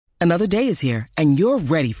Another day is here, and you're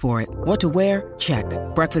ready for it. What to wear? Check.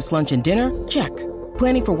 Breakfast, lunch, and dinner? Check.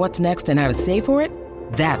 Planning for what's next and how to save for it?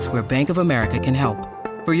 That's where Bank of America can help.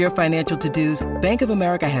 For your financial to-dos, Bank of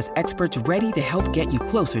America has experts ready to help get you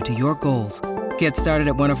closer to your goals. Get started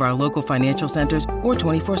at one of our local financial centers or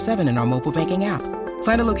 24/7 in our mobile banking app.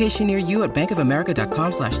 Find a location near you at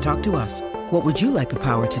bankofamerica.com/talktous. What would you like the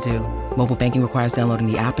power to do? Mobile banking requires downloading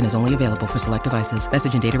the app and is only available for select devices.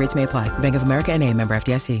 Message and data rates may apply. Bank of America N.A., member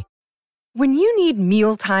FDIC. When you need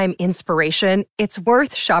mealtime inspiration, it's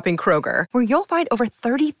worth shopping Kroger, where you'll find over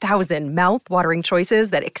 30,000 mouth-watering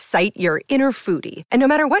choices that excite your inner foodie. And no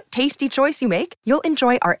matter what tasty choice you make, you'll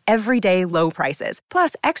enjoy our everyday low prices,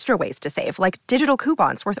 plus extra ways to save, like digital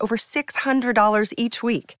coupons worth over $600 each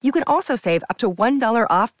week. You can also save up to $1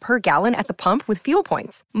 off per gallon at the pump with fuel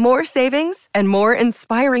points. More savings and more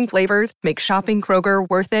inspiring flavors make shopping Kroger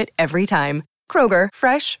worth it every time. Kroger,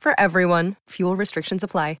 fresh for everyone. Fuel restrictions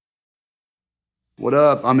apply. What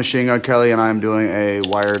up? I'm Machine Gun Kelly, and I'm doing a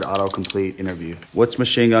Wired autocomplete interview. What's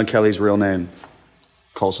Machine Gun Kelly's real name?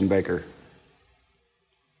 Colson Baker.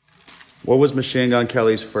 What was Machine Gun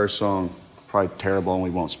Kelly's first song? Probably terrible, and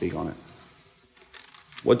we won't speak on it.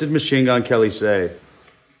 What did Machine Gun Kelly say?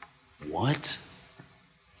 What?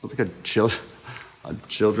 Sounds like a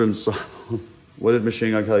children's song. What did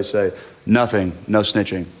Machine Gun Kelly say? Nothing. No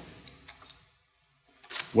snitching.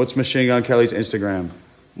 What's Machine Gun Kelly's Instagram?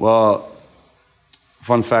 Well,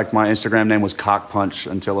 fun fact, my Instagram name was Cock Punch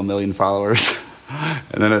until 1 million followers.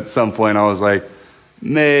 And then at some point I was like,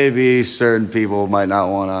 maybe certain people might not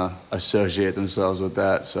want to associate themselves with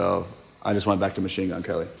that. So I just went back to Machine Gun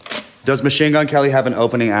Kelly. Does Machine Gun Kelly have an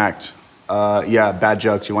opening act? Yeah, bad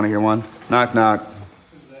jokes. You want to hear one? Knock, knock.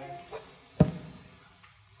 Who's that?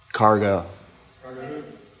 Cargo. Cargo who?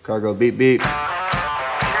 Cargo, beep, beep.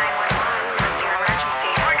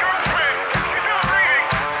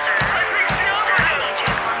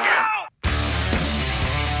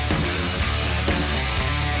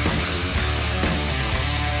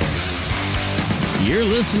 You're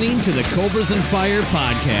listening to the Cobras and Fire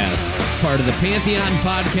podcast, part of the Pantheon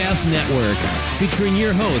Podcast Network, featuring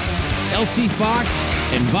your hosts, LC Fox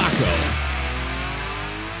and Baco.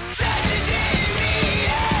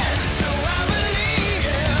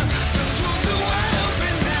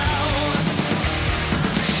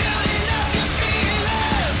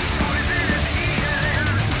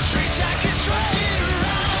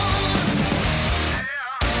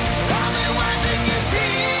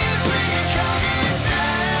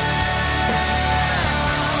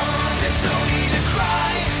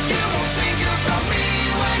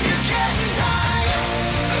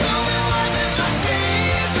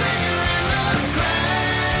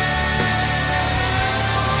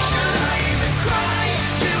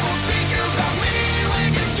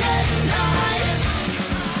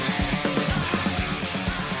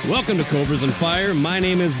 Welcome to Cobras and Fire. My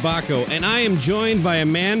name is Baco, and I am joined by a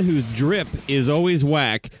man whose drip is always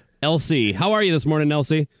whack, LC. How are you this morning,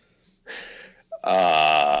 LC?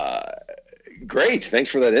 Great.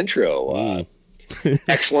 Thanks for that intro.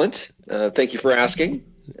 Excellent. Thank you for asking.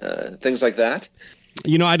 Things like that.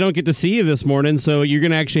 You know, I don't get to see you this morning, so you're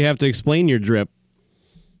going to actually have to explain your drip.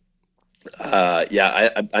 I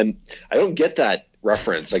don't get that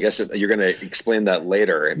reference. I guess you're going to explain that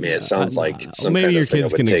later. I mean, it sounds like some maybe kind your of thing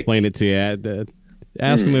kids can explain it to you.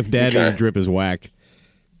 Ask them if Daddy's drip is whack.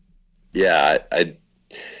 Yeah,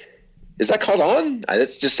 is that caught on?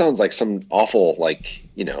 It just sounds like some awful, like,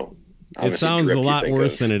 you know. It sounds a lot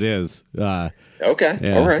worse than it is. Okay,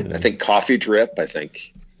 yeah, all right. Yeah. I think coffee drip. I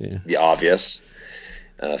think the obvious.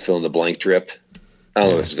 Fill in the blank drip. I don't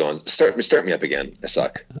know where this is going. Start me up again. I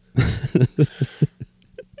suck.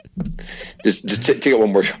 just take it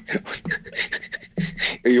one more.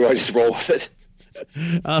 You want to just roll with it?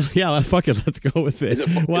 Yeah, fuck it. Let's go with it.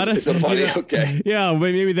 Is it funny? Okay. Yeah,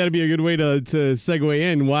 maybe that'd be a good way to segue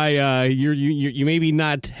in. Why you maybe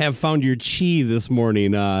not have found your chi this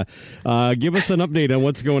morning? Give us an update on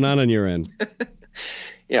what's going on your end.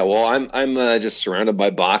 Yeah, well, I'm just surrounded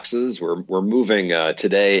by boxes. We're moving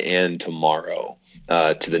today and tomorrow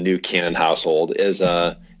to the new Cannon household,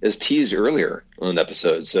 as teased earlier on an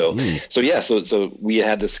episode. So we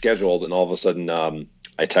had this scheduled, and all of a sudden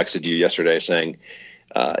I texted you yesterday saying,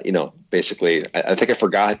 basically, I think I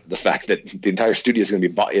forgot the fact that the entire studio is going to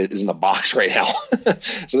be is in the box right now.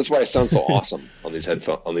 So that's why I sound so awesome on these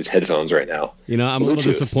headphones right now. You know, I'm Bluetooth. A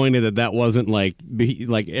little disappointed that wasn't like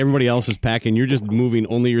everybody else is packing. You're just moving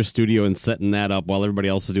only your studio and setting that up while everybody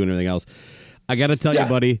else is doing everything else. I got to tell you,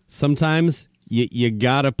 buddy, sometimes you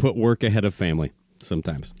got to put work ahead of family.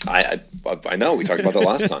 Sometimes. I know. We talked about that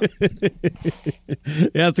last time.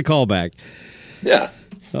 Yeah, it's a callback. Yeah.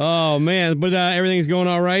 Oh man, but everything's going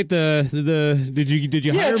all right. Did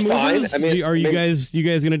you hire it's fine. movers? Are you guys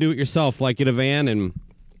gonna do it yourself? Like get a van and.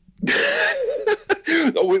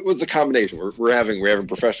 It was a combination. We're having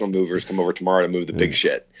professional movers come over tomorrow to move the big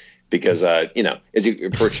shit because as you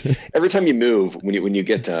approach every time you move when you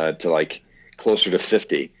get to like closer to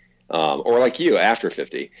 50 or like you after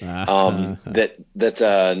 50 that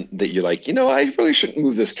you're like I really shouldn't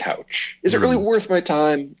move this couch. Is it really worth my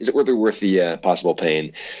time? Is it really worth the possible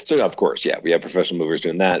pain? So of course, we have professional movers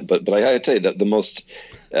doing that. But I gotta tell you that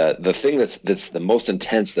the thing that's the most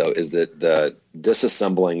intense though is that the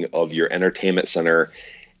disassembling of your entertainment center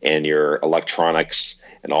and your electronics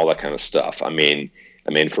and all that kind of stuff. I mean,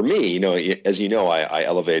 for me, as you know, I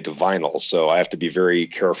elevated to vinyl, so I have to be very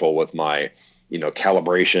careful with my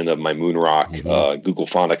calibration of my Moonrock Google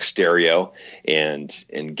Phonics stereo and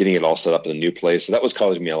getting it all set up in a new place. So that was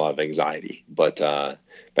causing me a lot of anxiety. But I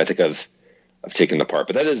think I've taken it apart.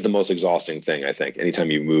 But that is the most exhausting thing, I think, anytime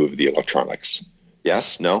you move the electronics.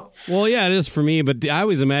 Yes? No? Well, yeah, it is for me, but I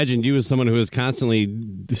always imagined you as someone who is constantly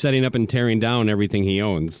setting up and tearing down everything he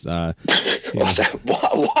owns. Why?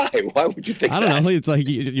 Why would you think that? I don't know. It's like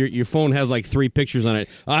your phone has like 3 pictures on it.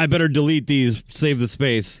 I better delete these, save the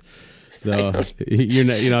space. So,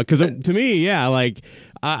 because to me, like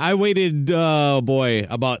I waited,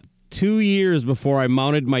 about 2 years before I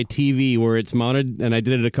mounted my TV where it's mounted, and I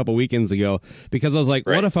did it a couple weekends ago, because I was like,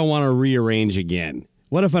 what if I want to rearrange again?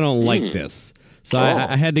 What if I don't like this? So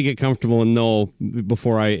I had to get comfortable and know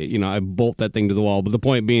before I bolt that thing to the wall. But the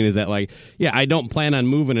point being is that, I don't plan on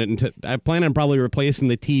moving it. I plan on probably replacing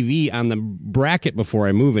the TV on the bracket before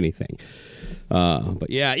I move anything. But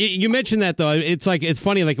yeah, you mentioned that though. It's like, it's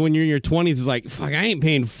funny, like when you're in your 20s, it's like, fuck, I ain't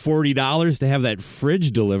paying $40 to have that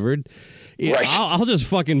fridge delivered. Yeah, right. I'll just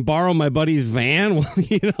fucking borrow my buddy's van.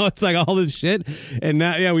 It's like all this shit. And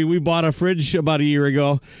now, we bought a fridge about a year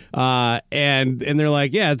ago, and they're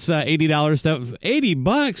like, it's $80 stuff.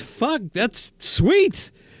 $80, fuck, that's sweet.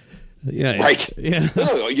 Yeah, right. Yeah.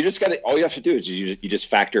 No, you just got to. All you have to do is you just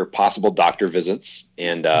factor possible doctor visits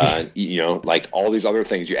and like all these other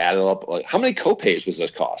things. You add it up. Like, how many copays was this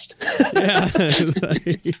cost? Yeah,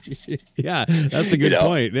 yeah, that's a good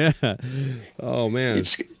point. Yeah. Oh man.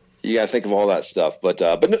 You got to think of all that stuff. But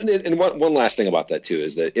one last thing about that too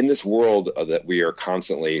is that in this world that we are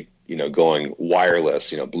constantly going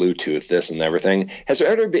wireless, Bluetooth, this and everything. Has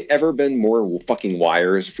there ever been more fucking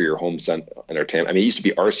wires for your home entertainment? I mean, it used to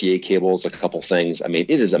be RCA cables, a couple things. I mean,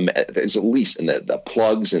 it's at least in the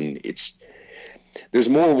plugs, and there's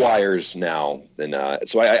more wires now than.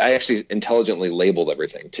 So I actually intelligently labeled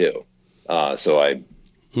everything too, so I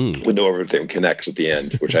would know everything connects at the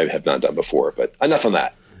end, which I have not done before. But enough on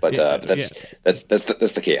that. But that's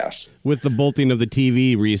the chaos. With the bolting of the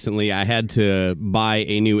TV recently, I had to buy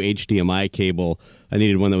a new HDMI cable. I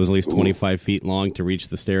needed one that was at least 25 feet long to reach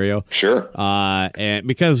the stereo. Sure. And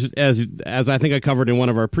because as I think I covered in one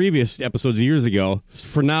of our previous episodes years ago,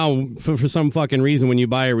 for some fucking reason, when you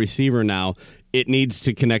buy a receiver now, it needs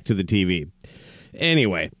to connect to the TV.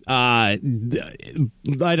 Anyway, I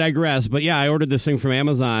digress. But yeah, I ordered this thing from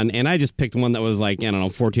Amazon, and I just picked one that was like, I don't know,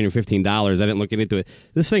 $14 or $15. I didn't look into it.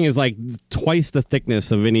 This thing is like twice the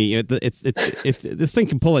thickness of any. It's this thing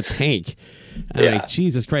can pull a tank. I'm like,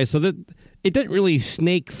 Jesus Christ! So that it didn't really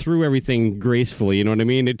snake through everything gracefully. You know what I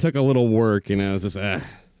mean? It took a little work, and I was just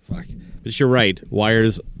fuck. But you're right,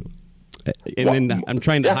 wires. And then I'm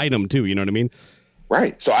trying to hide them too. You know what I mean?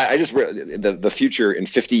 Right. So I just the future in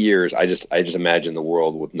 50 years. I just imagine the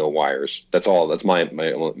world with no wires. That's all. That's my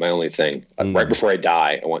only thing. Right before I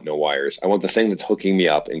die, I want no wires. I want the thing that's hooking me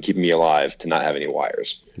up and keeping me alive to not have any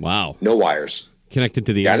wires. Wow. No wires. Connected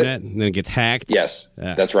to the internet, and then it gets hacked. Yes,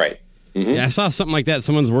 that's right. Mm-hmm. Yeah, I saw something like that.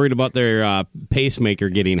 Someone's worried about their pacemaker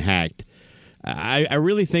getting hacked. I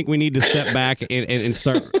really think we need to step back and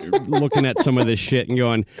start looking at some of this shit and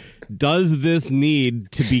going, does this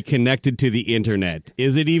need to be connected to the internet?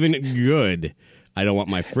 Is it even good? I don't want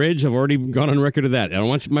my fridge. I've already gone on record of that. I don't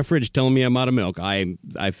want my fridge telling me I'm out of milk. I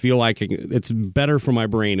feel like it's better for my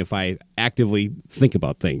brain if I actively think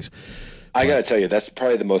about things. I got to tell you, that's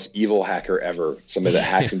probably the most evil hacker ever. Somebody that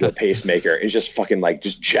hacks into a pacemaker is just fucking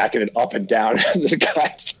just jacking it up and down. This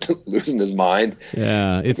guy's losing his mind.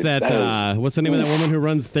 Yeah, it's that what's the name of that woman who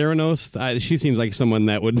runs Theranos? She seems like someone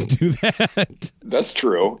that would do that. That's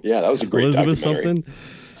true. Yeah, that was a great Elizabeth documentary.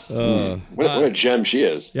 Something. What a gem she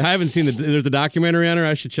is. Yeah, I haven't seen there's a documentary on her.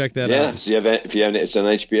 I should check that out. Yeah, if you haven't, it's on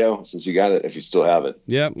HBO since you got it. If you still have it.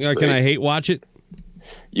 Yeah. Can I hate watch it?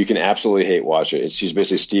 You can absolutely hate watch it. She's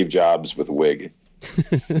basically Steve Jobs with a wig.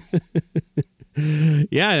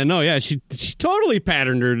 Yeah, no, yeah, she totally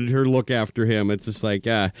patterned her look after him. It's just like,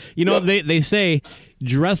 they say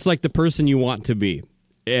dress like the person you want to be.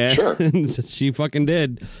 Yeah, Sure. She fucking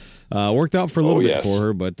did. Worked out for a little bit for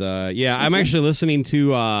her, but I'm actually listening to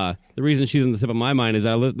the reason she's on the tip of my mind is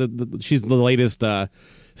she's the latest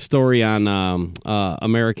story on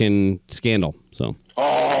American Scandal. So,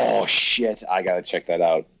 oh shit, I gotta check that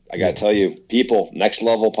out. I gotta tell you, people, next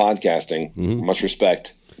level podcasting. Much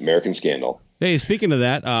respect, American Scandal. Hey, speaking of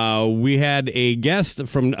that, we had a guest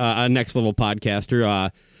from a next level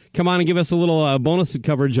podcaster. Come on and give us a little bonus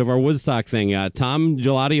coverage of our Woodstock thing. Tom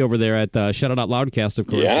Gelati over there at Shout It Out Loudcast, of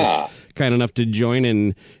course, was kind enough to join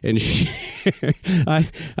and share.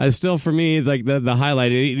 I still, for me, like the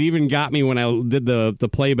highlight, it even got me when I did the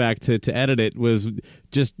playback to edit it, was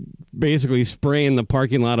just basically spraying the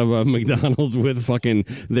parking lot of a McDonald's with fucking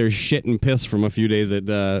their shit and piss from a few days at,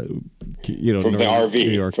 from the RV, New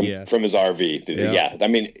York. From his RV. Yeah. I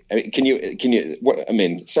mean, can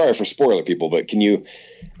you, sorry for spoiler people, but can you,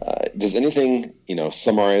 does anything,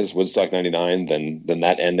 summarize Woodstock 99 than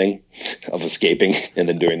that ending of escaping and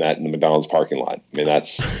then doing that in the McDonald's parking lot? I mean,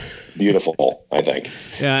 that's beautiful, I think.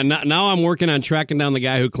 Yeah, now I'm working on tracking down the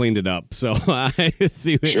guy who cleaned it up. So I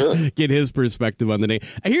get his perspective on the day.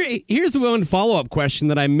 Here's one follow-up question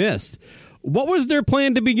that I missed. What was their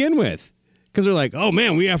plan to begin with? Because they're like, oh,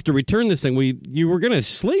 man, we have to return this thing. You were going to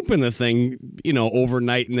sleep in the thing,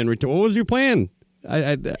 overnight and then return. What was your plan?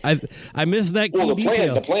 I missed that. Well,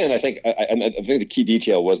 detail. The plan. I think the key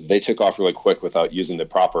detail was they took off really quick without using the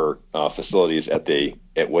proper facilities at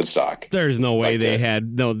Woodstock. There's no way they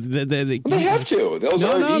had no. They have to. Those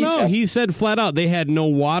RVs no. He said flat out they had no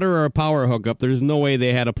water or a power hookup. There's no way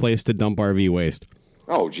they had a place to dump RV waste.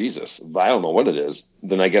 Oh Jesus! I don't know what it is.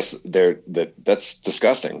 Then I guess that's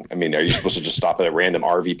disgusting. I mean, are you supposed to just stop at a random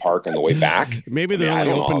RV park on the way back? Maybe they're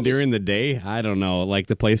only open during the day. I don't know, like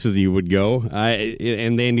the places you would go.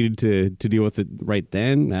 And they needed to deal with it right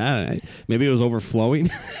then. I don't know. Maybe it was overflowing.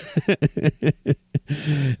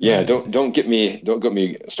 Yeah, don't get me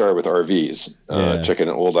started with RVs. Check an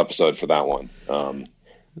old episode for that one.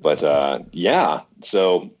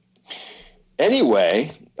 So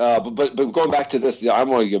anyway. But going back to this, I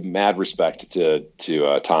want to give mad respect to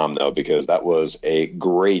Tom though, because that was a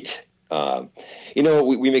great.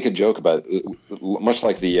 We make a joke about much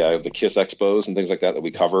like the Kiss expos and things like that we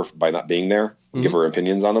cover by not being there, give our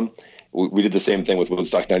opinions on them. We did the same thing with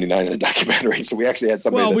Woodstock 99 in the documentary. So we actually had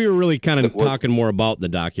somebody. Well, we were really kind of talking more about the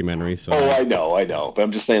documentary. So I know, but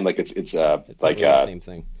I'm just saying, like it's like the same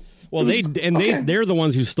thing. Well, they're the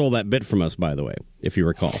ones who stole that bit from us, by the way, if you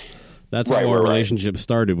recall. That's how our relationship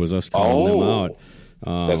started, was us calling them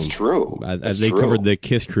out. That's true. They covered the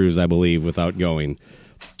Kiss cruise, I believe, without going.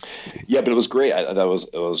 Yeah, but it was great.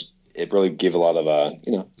 It really gave a lot of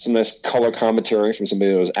some nice color commentary from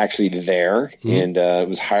somebody that was actually there, and it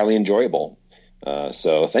was highly enjoyable.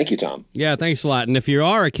 So thank you, Tom. Yeah, thanks a lot. And if you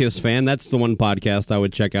are a Kiss fan, that's the one podcast I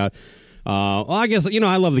would check out. I guess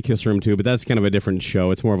I love the Kiss Room too, but that's kind of a different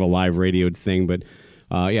show. It's more of a live radio thing, but.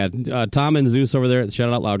 Tom and Zeus over there at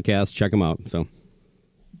Shout Out Loudcast, check them out. So,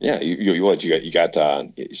 yeah, you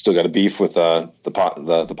still got a beef with the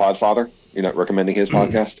Podfather? You're not recommending his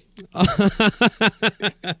podcast?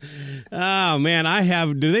 Oh man, I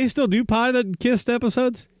have. Do they still do Pod-Kissed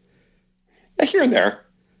episodes? Here and there,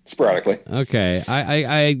 sporadically. Okay,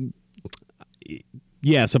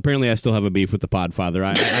 Yes, apparently I still have a beef with the Podfather.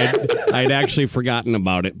 I'd actually forgotten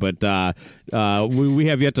about it, but we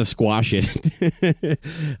have yet to squash it.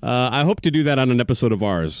 I hope to do that on an episode of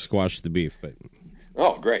ours, squash the beef. But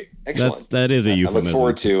oh, great. Excellent. That is a euphemism. I look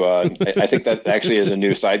forward to, I think that actually is a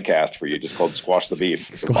new sidecast for you, just called Squash the Beef.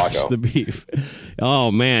 Squash the Beef. Oh,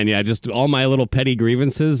 man, yeah, just all my little petty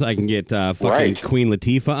grievances. I can get fucking Queen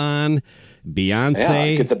Latifah on, Beyonce.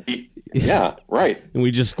 Yeah, get the beef. Yeah, right. And we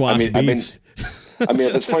just squash beefs.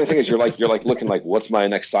 The funny thing is, you're like looking like, what's my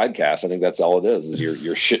next sidecast? I think that's all it is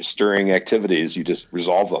your shit stirring activities. You just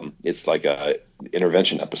resolve them. It's like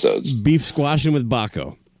intervention episodes. Beef squashing with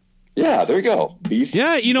Baco. Yeah, there you go. Beef.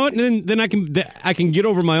 Yeah, you know what? And then I can get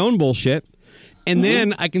over my own bullshit, and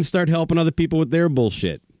then I can start helping other people with their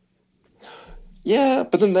bullshit. Yeah,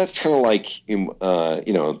 but then that's kind of like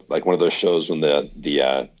like one of those shows when the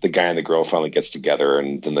guy and the girl finally gets together,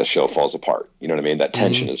 and then the show falls apart. You know what I mean? That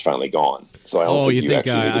tension is finally gone. So I don't think you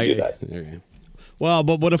actually need to do that. Okay. Well,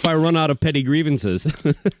 but what if I run out of petty grievances?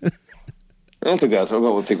 I don't think I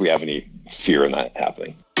don't think we have any fear in that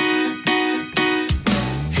happening.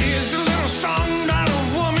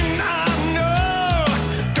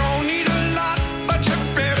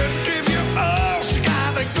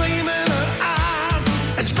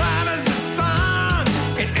 As bright as the sun,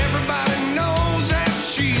 and everybody knows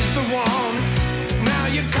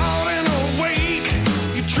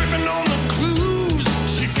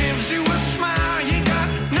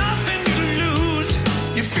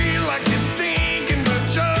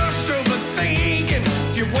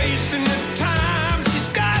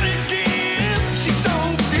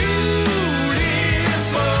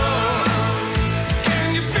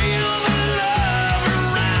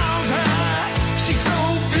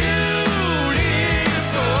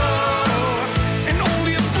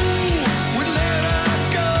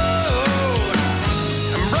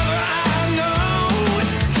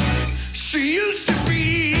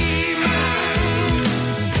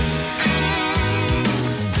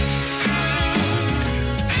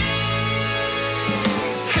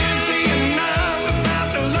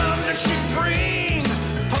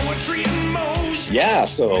Yeah,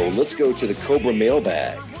 so let's go to the Cobra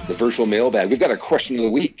mailbag, the virtual mailbag. We've got a question of the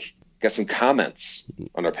week. Got some comments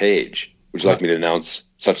on our page. Would you like me to announce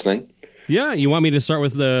such thing? Yeah, you want me to start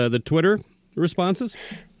with the Twitter responses?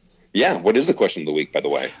 Yeah, what is the question of the week, by the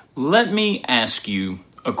way? Let me ask you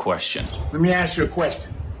a question. Let me ask you a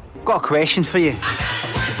question. I've got a question for you.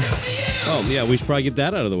 Oh, yeah, we should probably get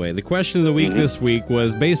that out of the way. The question of the week this week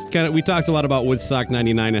was we talked a lot about Woodstock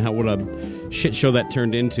 99 and what a shit show that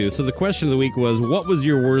turned into. So the question of the week was, what was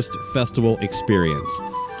your worst festival experience?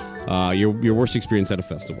 Your worst experience at a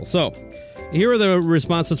festival. So here are the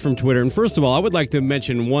responses from Twitter. And first of all, I would like to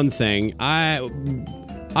mention one thing. I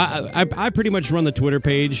pretty much run the Twitter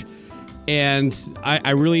page, and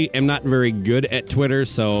I really am not very good at Twitter,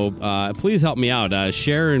 so please help me out.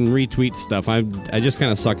 Share and retweet stuff. I just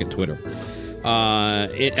kind of suck at Twitter.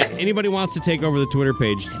 Anybody wants to take over the Twitter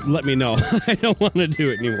page, let me know. I don't want to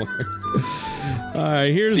do it anymore. All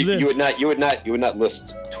right, here's you would not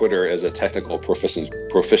list Twitter as a technical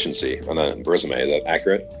proficiency on a resume. Is that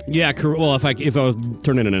accurate? Yeah. Well, if I was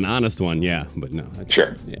turning in an honest one, yeah, but no.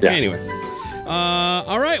 Sure. Yeah. Anyway.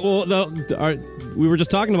 All right. Well, we were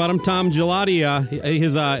just talking about him, Tom Gelati.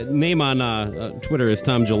 His name on Twitter is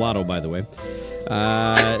Tom Gelato, by the way.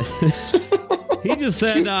 He just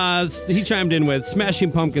said, he chimed in with,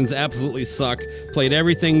 Smashing Pumpkins absolutely suck. Played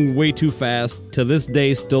everything way too fast. To this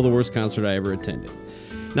day, still the worst concert I ever attended.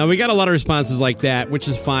 Now, we got a lot of responses like that, which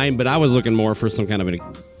is fine, but I was looking more for some kind of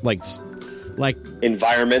like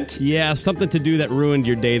environment. Yeah, something to do that ruined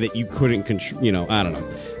your day that you couldn't control. I don't know.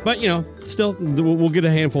 But, still, we'll get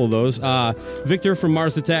a handful of those. Victor from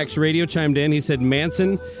Mars Attacks Radio chimed in. He said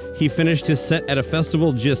Manson, he finished his set at a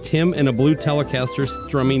festival, just him and a blue Telecaster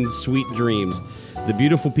strumming Sweet Dreams. The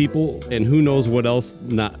beautiful people and who knows what else,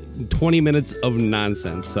 not 20 minutes of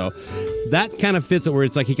nonsense. So that kind of fits it where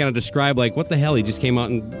it's like he kind of described, like, what the hell? He just came out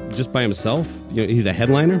and just by himself? He's a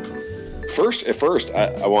headliner? First,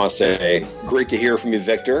 I want to say, great to hear from you,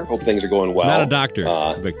 Victor. Hope things are going well. Not a doctor,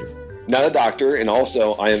 Victor. Not a doctor, and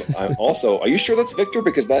also I'm also. Are you sure that's Victor?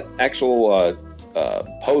 Because that actual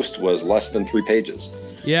post was less than 3 pages.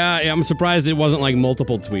 Yeah, I'm surprised it wasn't like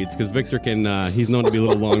multiple tweets because Victor he's known to be a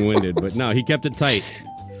little long-winded, but no, he kept it tight.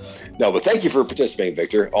 No, but thank you for participating,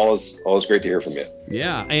 Victor. All is great to hear from you.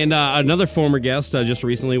 Yeah, and another former guest just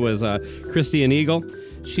recently was Christy and Eagle.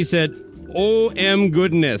 She said, "OM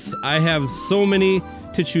goodness, I have so many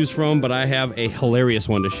to choose from, but I have a hilarious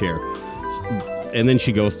one to share." And then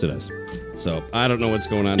she ghosted us. So I don't know what's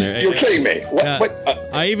going on there. You're kidding me. What?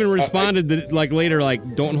 I even responded that later,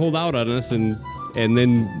 don't hold out on us, and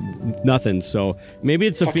then nothing. So maybe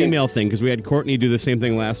it's a female thing because we had Courtney do the same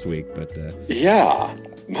thing last week. But yeah,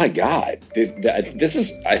 my God, this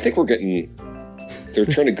is. I think we're getting. They're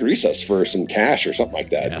trying to grease us for some cash or something like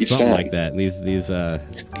that. Yeah, something time. Like that.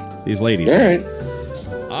 These ladies. All right.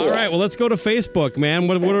 All right, well, let's go to Facebook, man.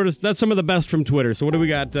 That's some of the best from Twitter. So what do we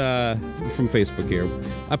got from Facebook here?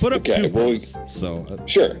 I put up 2 posts.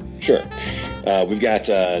 Sure. We've got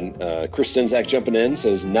Chris Sinzak jumping in,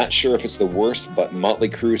 says, not sure if it's the worst, but Motley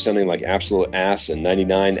Crue sounding like absolute ass in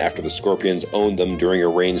 99 after the Scorpions owned them during a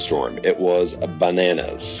rainstorm. It was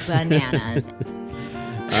bananas. Bananas. All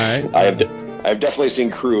right. I've definitely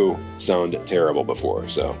seen Crew sound terrible before.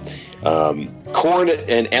 So, Korn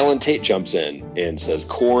and Alan Tate jumps in and says,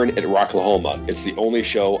 Korn at Rocklahoma. It's the only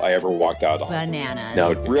show I ever walked out on. Bananas.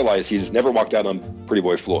 Now, realize he's never walked out on Pretty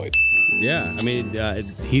Boy Floyd. Yeah, I mean,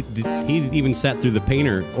 he even sat through the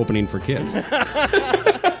Painter opening for Kiss.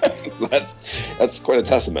 So that's quite a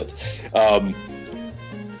testament.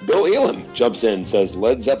 Bill Elam jumps in and says,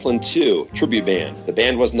 Led Zeppelin 2, tribute band. The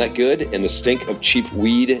band wasn't that good, and the stink of cheap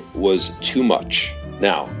weed was too much.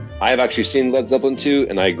 Now, I have actually seen Led Zeppelin 2,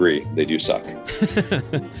 and I agree. They do suck.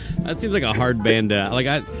 That seems like a hard band.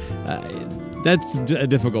 That's a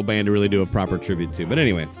difficult band to really do a proper tribute to. But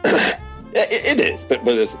anyway. It is, but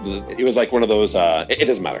it was like one of those, it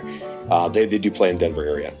doesn't matter. They do play in Denver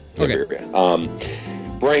area.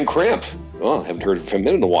 Brian Cramp. Oh, I haven't heard from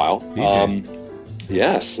him in a while.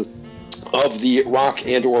 Yes, of the Rock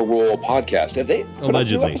and or Roll podcast. Have they put up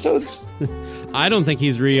new episodes? I don't think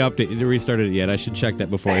he's restarted it yet. I should check that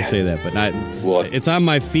before I say that. But it's on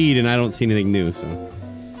my feed, and I don't see anything new. So,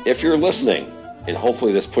 if you're listening, and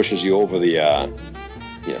hopefully this pushes you over the,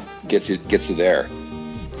 gets you there.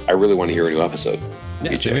 I really want to hear a new episode.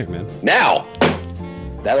 Yeah, sure, man. Now,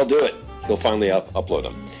 that'll do it. He'll finally upload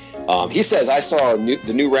them. He says, I saw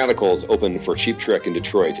the New Radicals open for Cheap Trick in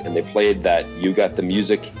Detroit, and they played that You Got the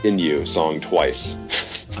Music in You song twice.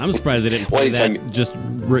 I'm surprised they didn't play that just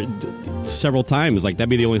several times. Like, that'd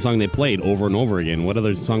be the only song they played over and over again. What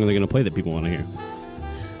other song are they going to play that people want to hear?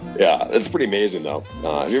 Yeah, it's pretty amazing though.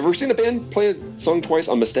 Have you ever seen a band play a song twice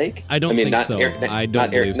on mistake? I don't think so. I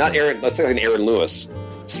don't believe not so. Aaron. Let's say like an Aaron Lewis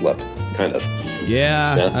slip, kind of.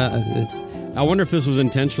 Yeah. I wonder if this was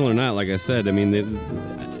intentional or not. Like I said, I mean,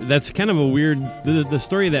 that's kind of a weird. The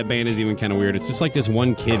story of that band is even kind of weird. It's just like this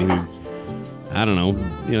one kid who, I don't know.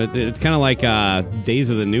 You know, it's kind of like Days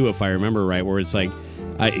of the New, if I remember right, where it's like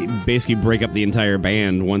I basically break up the entire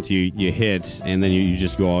band once you hit, and then you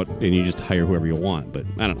just go out and you just hire whoever you want. But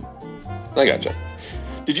I don't know. I gotcha.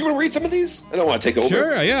 Did you want to read some of these? I don't want to take over.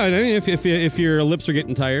 Sure, yeah. I mean, if your lips are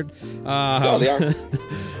getting tired. No, they are.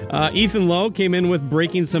 Ethan Lowe came in with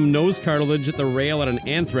breaking some nose cartilage at the rail at an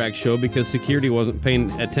Anthrax show because security wasn't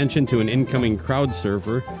paying attention to an incoming crowd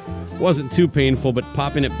surfer. Wasn't too painful, but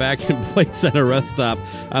popping it back in place at a rest stop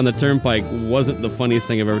on the turnpike wasn't the funniest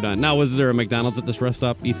thing I've ever done. Now, was there a McDonald's at this rest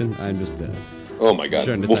stop, Ethan? I'm just... Oh my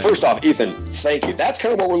God! Well, first off, Ethan, thank you. That's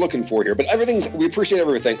kind of what we're looking for here. But we appreciate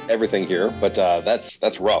everything here. But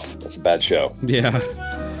that's rough. That's a bad show. Yeah.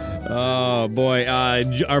 Oh boy,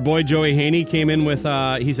 our boy Joey Haney came in with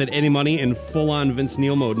he said Eddie Money in full-on Vince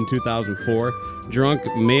Neil mode in 2004. Drunk,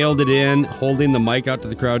 mailed it in, holding the mic out to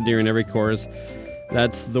the crowd during every chorus.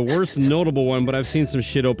 That's the worst notable one, but I've seen some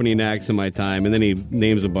shit opening acts in my time, and then he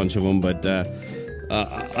names a bunch of them. But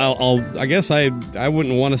I guess I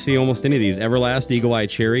wouldn't want to see almost any of these. Everlast, Eagle Eye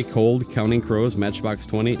Cherry, Cold, Counting Crows, Matchbox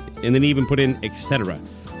 20, and then he even put in etc.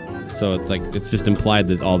 So it's like it's just implied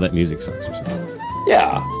that all that music sucks or something.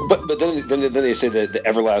 Yeah, but then they say that the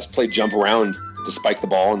Everlast played Jump Around to spike the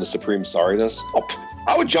ball into Supreme Sorriness. Oh,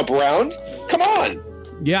 I would jump around. Come on.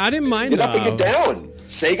 Yeah, I didn't mind. Get up and get down.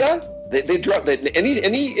 Sega. They dropped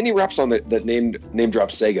any rap song that name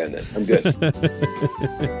drops Sega in it. I'm good.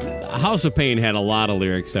 House of Pain had a lot of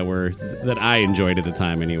lyrics that I enjoyed at the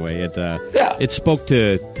time. Anyway, it spoke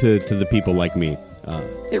to the people like me.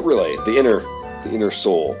 It really the inner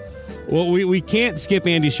soul. Well, we can't skip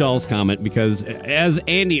Andy Schall's comment because, as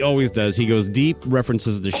Andy always does, he goes deep,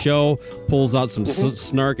 references the show, pulls out some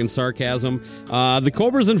snark and sarcasm. The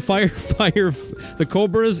Cobras and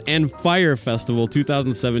Fire Festival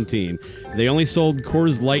 2017. They only sold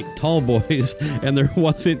Coors Light Tall Boys, and there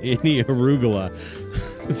wasn't any arugula.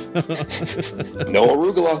 No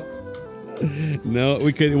arugula. No,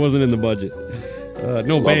 it wasn't in the budget.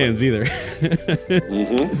 No Love bands either.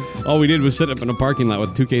 All we did was sit up in a parking lot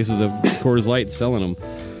with 2 cases of Coors Light selling them.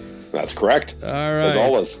 That's correct. All right. As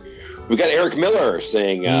always. We got Eric Miller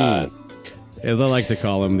saying... as I like to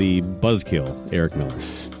call him, the buzzkill, Eric Miller.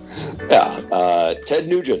 Yeah. Ted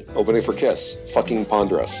Nugent, opening for Kiss. Fucking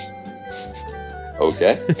ponderous.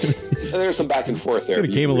 Okay. And there's some back and forth there. Could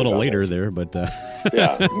have came a little later there, but...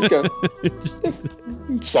 Yeah. Okay.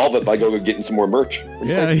 Solve it by getting some more merch.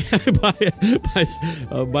 Yeah.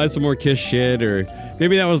 Buy some more Kiss shit, or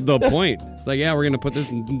maybe that was the point. It's like, yeah, we're going to put this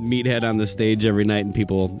meathead on the stage every night, and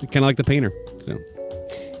people, kind of like the Painter. So.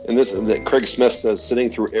 And Craig Smith says,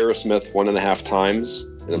 sitting through Aerosmith 1.5 times,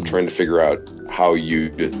 and I'm trying to figure out how you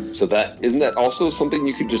did. So isn't that also something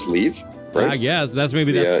you could just leave? Right? Yes, that's the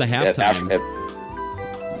halftime.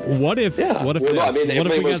 What if? Yeah. What if? Well, I mean, what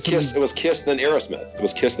if it was Kiss? It was Kiss then Aerosmith. It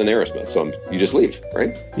was Kiss then Aerosmith. So you just leave,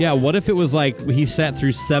 right? Yeah. What if it was like he sat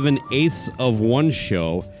through 7/8 of one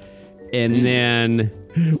show, and then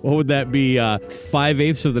what would that be?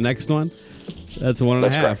 5/8 of the next one. That's 1.5.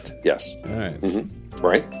 That's correct. Yes. All right. Mm-hmm.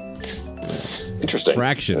 Right. Interesting.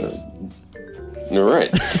 Fractions. All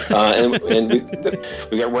right. And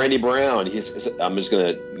we got Randy Brown. I'm just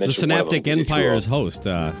going to mention the Synaptic Empire's host,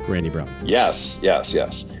 Randy Brown. Yes.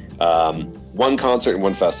 One concert and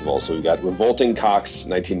one festival. So we got Revolting Cocks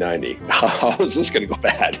 1990. How is this going to go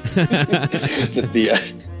bad?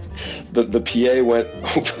 The PA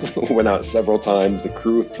went out several times. The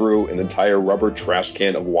crew threw an entire rubber trash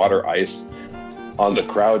can of water ice on the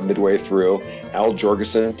crowd midway through. Al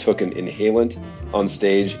Jorgensen took an inhalant on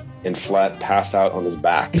stage and flat passed out on his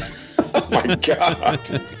back. Oh my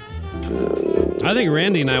God. I think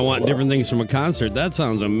Randy and I want different things from a concert. That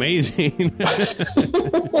sounds amazing.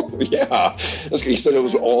 Yeah. He said it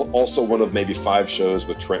was also one of maybe 5 shows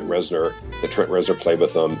with Trent Reznor. That Trent Reznor played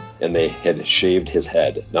with them, and they had shaved his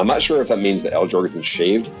head. Now, I'm not sure if that means that Al Jorgensen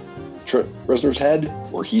shaved Trent Reznor's head,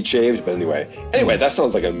 or he shaved, but anyway, that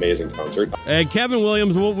sounds like an amazing concert. And Kevin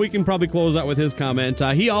Williams, we can probably close out with his comment.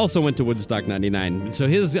 He also went to Woodstock 99. So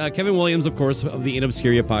his Kevin Williams, of course, of the In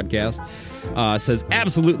Obscuria podcast, says,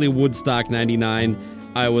 absolutely Woodstock 99.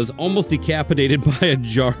 I was almost decapitated by a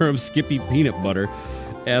jar of Skippy peanut butter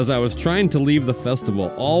as I was trying to leave the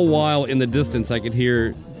festival, all while in the distance I could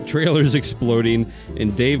hear trailers exploding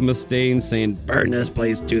and Dave Mustaine saying, burn this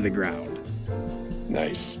place to the ground.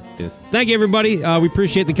 Nice. Yes. Thank you, everybody. We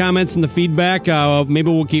appreciate the comments and the feedback. Maybe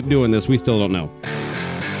we'll keep doing this. We still don't know.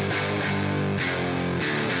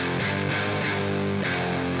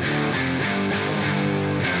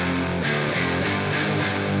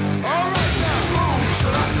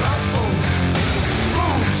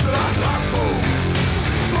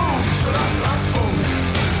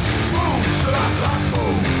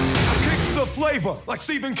 Like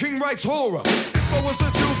Stephen King writes horror. If I was a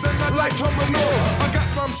Jew, then I'd like to menorah. I got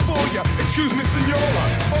rhymes for ya, excuse me, senora.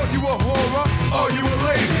 Are you a horror? Are you a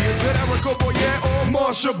lady? Is it Erica Boyer or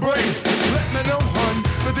Marsha Brady? Let me know, hun,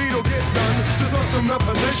 the deed'll get done. Just on some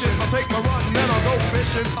position. I'll take my rod and then I'll go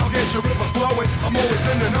fishing. I'll get your river flowing. I'm always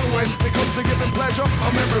in the know when it comes to giving pleasure.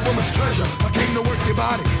 I'm every woman's treasure. I came to work your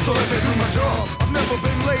body, so let me do my job. I've never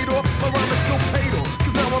been laid off, my rhyme is still paid off.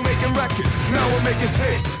 Cause now I'm making records, now I'm making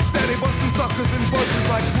tapes. Steady busting suckers in bunches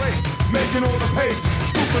like grapes. Making all the papes,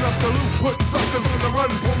 scooping up the loot, putting suckers on the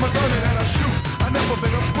run. Pull my gun in and I shoot. I never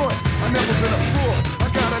been up front, I never been a fraud.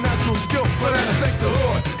 I got a natural skill, for that I thank the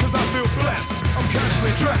Lord. Cause I feel blessed, I'm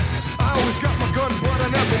casually dressed. I always got my gun, but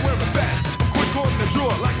I never wear a vest. I'm quick on the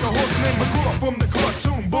draw, like the horse named McGraw from the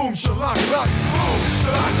cartoon. Boom, shalak, lock, boom,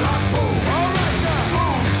 shalak, lock, boom. Alright now,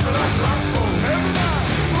 boom, shalak, lock, boom.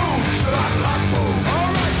 Everybody, boom, shalak, lock, boom.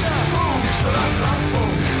 Alright now, boom, shalak, lock,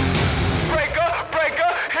 boom.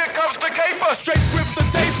 Breaker, here comes the caper. Straight with the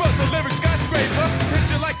taper, the lyric skyscraper.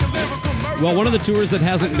 Hit you like a lyrical murder. Well, one of the tours that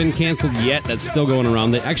hasn't been canceled yet that's still going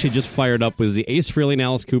around that actually just fired up was the Ace Frehley and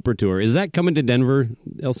Alice Cooper tour. Is that coming to Denver,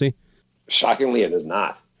 Elsie? Shockingly, it is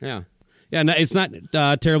not. Yeah. Yeah, no, it's not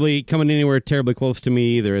terribly coming anywhere terribly close to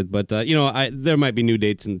me either. But, there might be new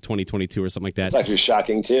dates in 2022 or something like that. It's actually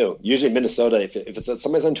shocking, too. Usually Minnesota, if it's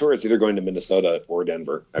somebody's on tour, it's either going to Minnesota or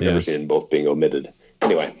Denver. I've never seen both being omitted.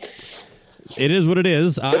 Anyway. It is what it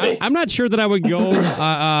is. I'm not sure that I would go.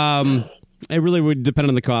 It really would depend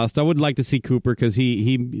on the cost. I would like to see Cooper because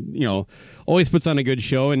he always puts on a good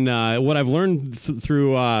show. And what I've learned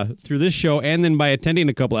through this show and then by attending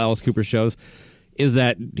a couple Alice Cooper shows is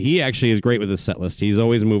that he actually is great with his set list. He's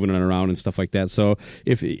always moving it around and stuff like that. So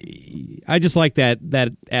I just like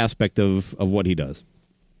that aspect of what he does.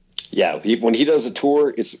 Yeah, when he does a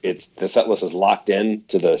tour, it's the set list is locked in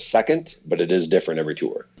to the second, but it is different every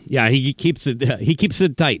tour. Yeah, he keeps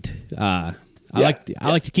it tight. I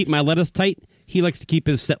like to keep my lettuce tight. He likes to keep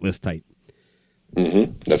his set list tight.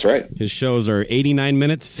 Mm-hmm. That's right. His shows are 89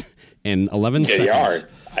 minutes and 11 seconds. They are.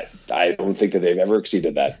 I don't think that they've ever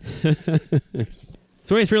exceeded that.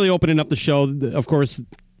 So it's really opening up the show. Of course,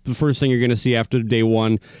 the first thing you're going to see after day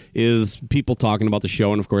one is people talking about the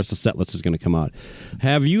show, and of course, the set list is going to come out.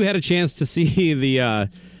 Have you had a chance to see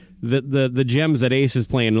the gems that Ace is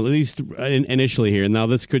playing, at least initially here? Now,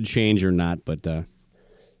 this could change or not, but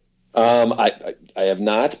I have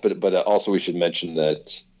not. But also we should mention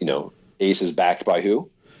that Ace is backed by who?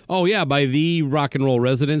 Oh, yeah, by the Rock and Roll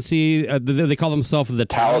Residency. They call themselves the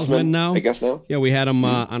Talisman now. I guess now. Yeah, we had them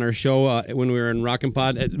on our show when we were in Rockin'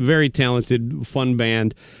 Pod. Very talented, fun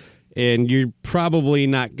band. And you're probably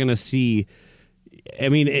not going to see... I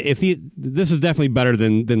mean, this is definitely better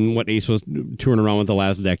than what Ace was touring around with the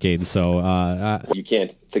last decade. So you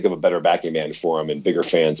can't think of a better backing band for him and bigger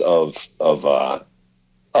fans of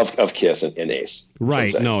Kiss and Ace.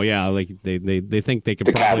 Right. No, yeah. Like they think they could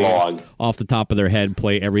the probably catalog off the top of their head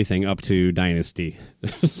play everything up to Dynasty.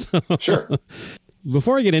 Sure.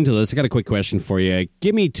 Before I get into this, I got a quick question for you.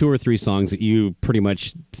 Give me 2 or 3 songs that you pretty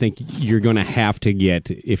much think you're going to have to get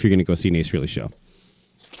if you're going to go see an Ace Frehley show.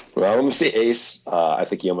 Well, let me see Ace. I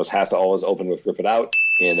think he almost has to always open with Rip It Out.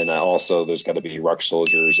 And then also there's got to be Rock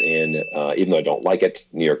Soldiers and, even though I don't like it,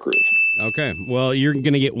 New York Groove. Okay. Well, you're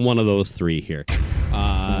going to get one of those 3 here.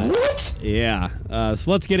 What? Yeah.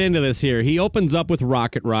 So let's get into this here. He opens up with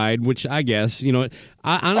Rocket Ride, which I guess,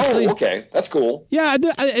 honestly... Oh, okay. That's cool. Yeah,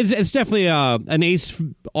 it's definitely an Ace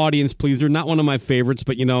audience pleaser. Not one of my favorites,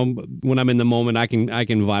 but, when I'm in the moment, I can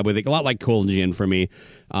vibe with it. A lot like Cold Gin for me.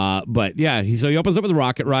 But, yeah, so he opens up with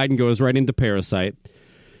Rocket Ride and goes right into Parasite.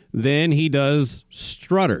 Then he does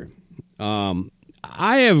Strutter.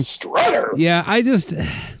 Strutter? Yeah, I just...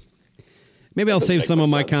 Maybe I'll save some of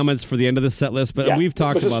my comments for the end of the set list, but we've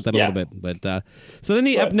talked about that a little bit. But so then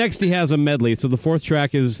up next he has a medley. So the 4th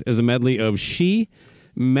track is a medley of She,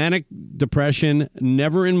 Manic Depression,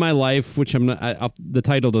 Never in My Life, which I'm not. The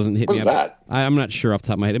title doesn't hit me. What is that? I'm not sure off the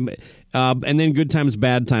top of my head. And then Good Times,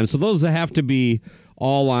 Bad Times. So those have to be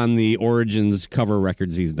all on the Origins cover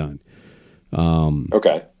records he's done.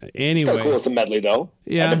 Okay. Anyway, it's kind of cool. It's a medley, though.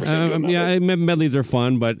 Yeah, medleys are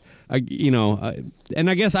fun, but and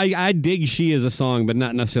I guess I dig She as a song, but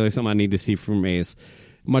not necessarily something I need to see from Ace.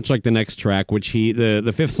 much like the next track, which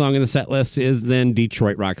the fifth song in the set list is then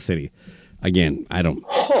Detroit Rock City. Again, I don't.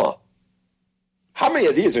 Huh. How many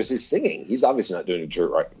of these is he singing? He's obviously not doing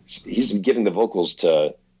Detroit Rock. He's giving the vocals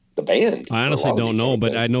to the band. I honestly don't know,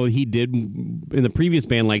 but I know he did in the previous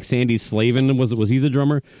band, like Sandy Slavin. Was he the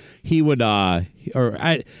drummer? He would, I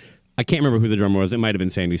can't remember who the drummer was. It might have been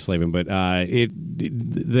Sandy Slavin, but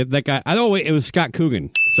that guy. Oh wait, it was Scott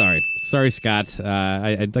Coogan. Sorry, Scott.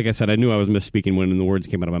 Like I said, I knew I was misspeaking when the words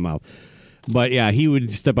came out of my mouth. But yeah, he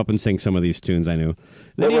would step up and sing some of these tunes. I knew.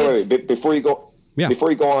 Wait. Before you go, yeah.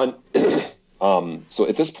 Before you go on, so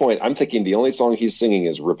at this point, I'm thinking the only song he's singing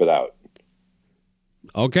is "Rip It Out."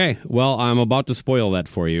 Okay, well, I'm about to spoil that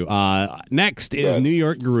for you. Next is New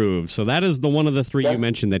York Groove. So that is the one of the three you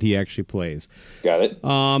mentioned that he actually plays. Got it.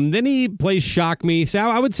 Then he plays Shock Me. So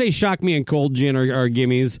I would say Shock Me and Cold Gin are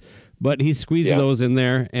gimmies, but he squeezes those in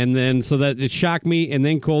there. And then so that it's Shock Me and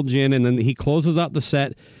then Cold Gin, and then he closes out the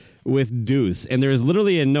set with Deuce. And there is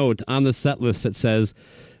literally a note on the set list that says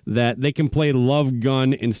that they can play Love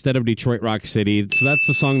Gun instead of Detroit Rock City. So that's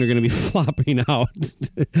the song they're going to be flopping out.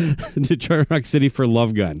 Detroit Rock City for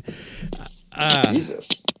Love Gun.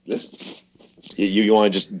 Jesus. You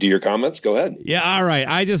want to just do your comments? Go ahead. Yeah, all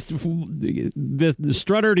right. The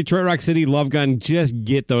Strutter, Detroit Rock City, Love Gun, just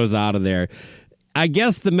get those out of there. I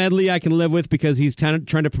guess the medley I can live with because he's kind of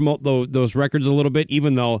trying to promote those records a little bit,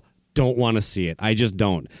 even though don't want to see it. I just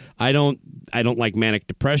don't. I don't like Manic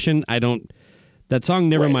Depression. That song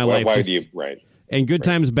Never in My Life. Why do you, right. And Good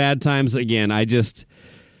Times, Bad Times, again,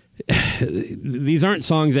 these aren't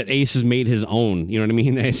songs that Ace has made his own. You know what I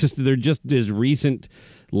mean? They're just his recent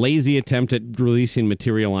lazy attempt at releasing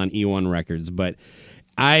material on E1 Records. But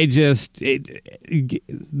so I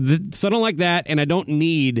don't like that, and I don't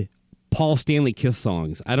need Paul Stanley Kiss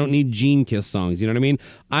songs. I don't need Gene Kiss songs. You know what I mean?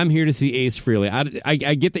 I'm here to see Ace Frehley. I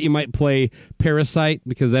get that you might play Parasite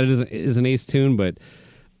because that is an Ace tune, but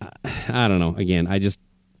I don't know. Again, I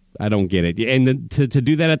don't get it. And to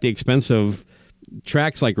do that at the expense of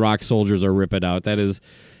tracks like Rock Soldiers or Rip It Out, that is.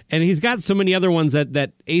 And he's got so many other ones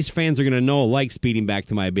that Ace fans are going to know, like Speeding Back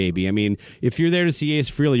to My Baby. I mean, if you're there to see Ace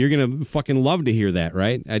Frehley, you're going to fucking love to hear that,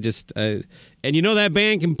 right? And you know that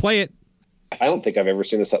band can play it. I don't think I've ever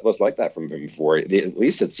seen a set list like that from him before. At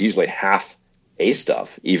least it's usually half Ace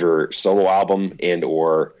stuff, either solo album and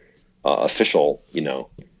or official,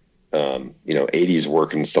 80s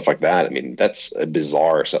work and stuff like that. I mean, that's a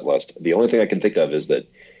bizarre set list. The only thing I can think of is that,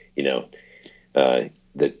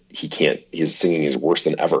 that his singing is worse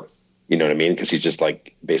than ever. You know what I mean? Because he's just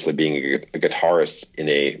like basically being a guitarist in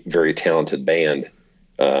a very talented band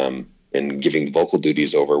and giving vocal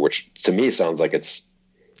duties over, which to me sounds like it's.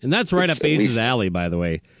 And that's right up Ace's alley, by the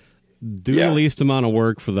way. Do the least amount of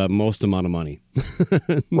work for the most amount of money.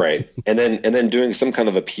 Right. And then doing some kind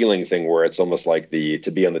of appealing thing where it's almost like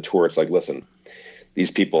to be on the tour. It's like, listen, these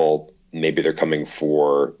people, maybe they're coming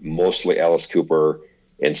for mostly Alice Cooper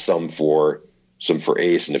and some for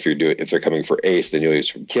Ace. And if they're coming for Ace, they knew he was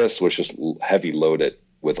from Kiss, which is heavy loaded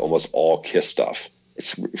with almost all Kiss stuff.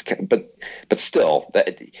 But still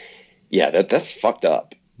that's fucked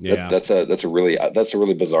up. Yeah. That's a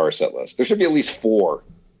really bizarre set list. There should be at least 4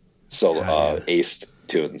 Ace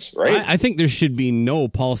tunes, right? I think there should be no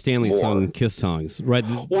Paul Stanley sung Kiss songs, right?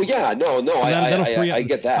 Well, yeah, no, so I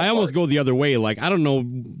get that. I almost go the other way. Like, I don't know,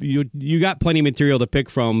 you got plenty of material to pick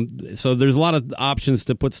from, so there's a lot of options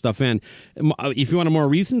to put stuff in. If you want a more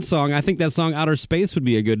recent song, I think that song Outer Space would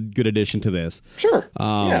be a good addition to this. Sure.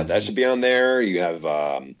 That should be on there. You have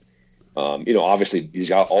obviously he's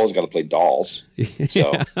always got to play Dolls.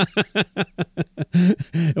 So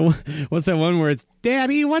what's that one where it's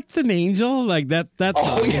Daddy, what's an angel? Like that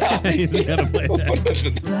song. Yeah. You gotta play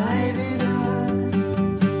that.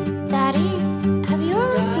 Daddy, have you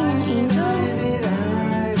ever seen an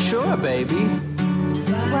angel? Sure, baby.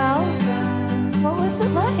 Well, what was it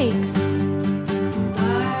like?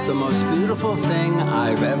 The most beautiful thing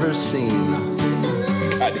I've ever seen.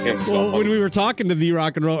 Well, when we were talking to the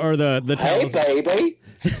rock and roll or the hey baby,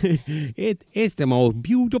 it's the most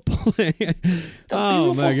beautiful thing.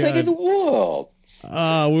 Beautiful thing in the world.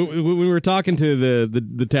 When we were talking to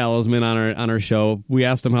the Talisman on our show, we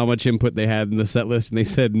asked them how much input they had in the set list, and they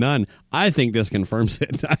said none. I think this confirms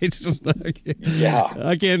it. It's just like,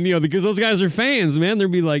 I can't, because those guys are fans, man.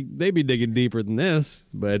 They'd be digging deeper than this.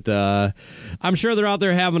 But I'm sure they're out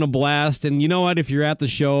there having a blast. And you know what? If you're at the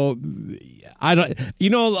show, I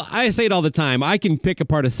say it all the time. I can pick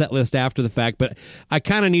apart a set list after the fact, but I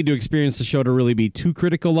kind of need to experience the show to really be too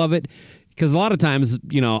critical of it. Because a lot of times,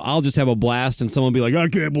 I'll just have a blast and someone will be like, I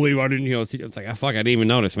can't believe I didn't, it's like, fuck, I didn't even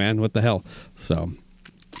notice, man. What the hell? So,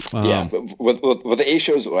 but with the A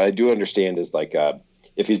shows, what I do understand is like,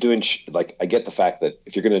 if he's doing like, I get the fact that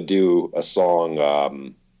if you're going to do a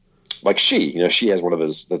song like She has one of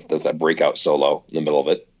his does that breakout solo in the middle of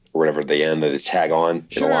it or whatever, the end that they tag on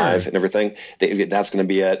in Alive and everything. That's going to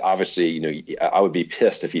be it. Obviously, I would be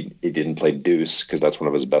pissed if he didn't play Deuce, because that's one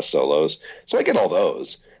of his best solos. So I get all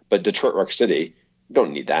those, but Detroit Rock City, you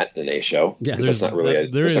don't need that in an Ace show. Yeah, that's not really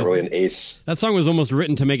not really an Ace. That song was almost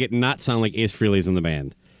written to make it not sound like Ace Frehley's in the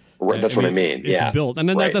band. Right, that's what I mean. It's built, and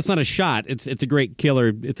then that's not a shot. It's a great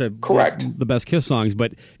killer. It's correct. The best Kiss songs,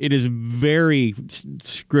 but it is very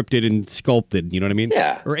scripted and sculpted. You know what I mean?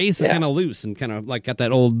 Yeah. Or Ace is kind of loose and kind of like got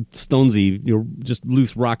that old Stonesy, just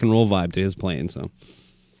loose rock and roll vibe to his playing.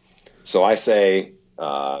 So I say,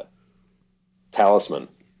 Talisman,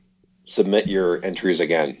 submit your entries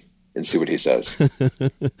again and see what he says.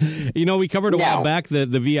 We covered a while back the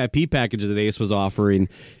VIP package that Ace was offering,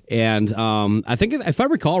 and I think if I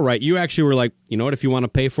recall right, you actually were like, you know what, if you want to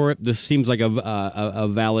pay for it, this seems like a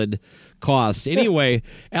valid cost. Anyway,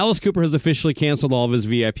 Alice Cooper has officially canceled all of his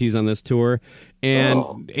VIPs on this tour,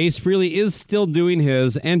 and Ace Frehley is still doing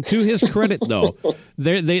his. And to his credit, though,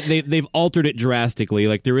 they've altered it drastically.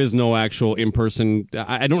 Like, there is no actual in person.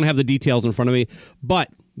 I don't have the details in front of me, but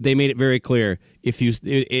they made it very clear. It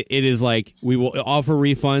is like, we will offer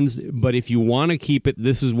refunds, but if you want to keep it,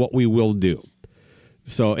 this is what we will do.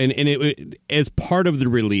 So, and it as part of the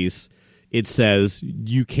release, it says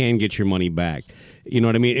you can get your money back. You know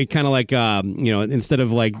what I mean? It kind of like, instead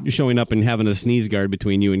of like showing up and having a sneeze guard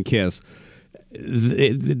between you and Kiss,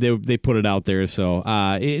 they put it out there. So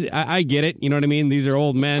I get it. You know what I mean? These are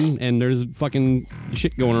old men, and there's fucking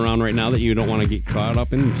shit going around right now that you don't want to get caught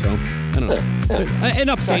up in. So I don't know. An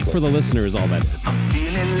update for the listener is all that is. I'm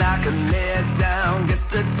feeling like a let down. Guess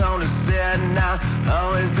the tone is set now.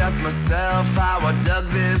 Always ask myself how I dug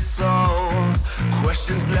this soul.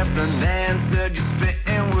 Questions left unanswered. You're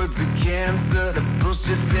spitting words of cancer. The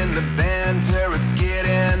bullshit's in the banter. It's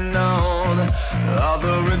getting old. All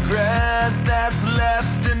the regret that's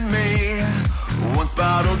left in me, once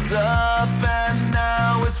bottled up and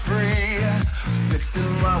now it's free.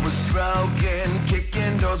 Fixing what was broken,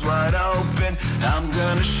 kicking doors wide open. I'm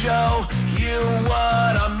gonna show you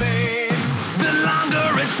what I mean. The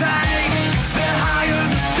longer it takes, the higher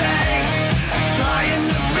the stakes. Trying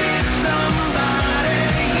to be somebody,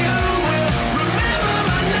 you will remember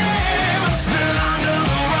my name. The longer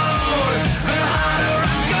the road, the harder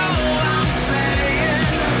I go, I'm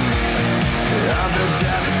saying. All the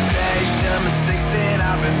devastation, mistakes that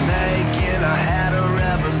I've been making. I had a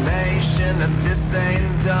revelation that this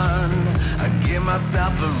ain't done. I give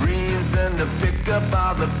myself a reason to pick up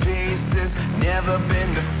all the pieces. Never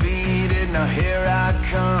been defeated, now here I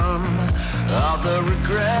come. All the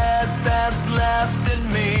regret that's left in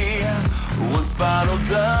me, once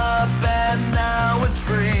bottled up and now it's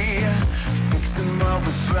free. Fixing what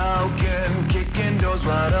was broken, kicking doors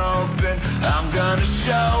wide open. I'm gonna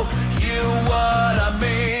show you what I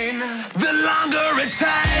mean. The longer it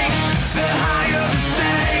takes, the higher the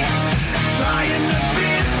stakes. Trying to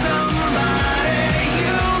be somebody,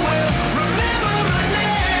 you will remember my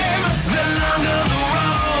name. The longer the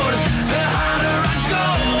road, the harder I go,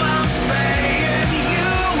 I'm saying. You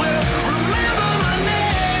will remember my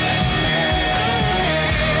name.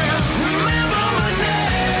 Remember my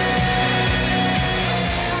name.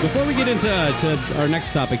 Before we get into our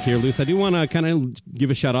next topic here, Luce, I do want to kind of give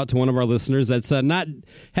a shout out to one of our listeners that's not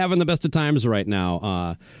having the best of times right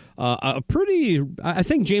now. I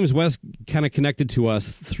think James West kind of connected to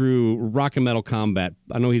us through Rock and Metal Combat.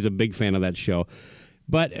 I know he's a big fan of that show,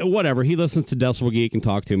 but whatever. He listens to Decibel Geek and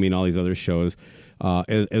Talk to Me and all these other shows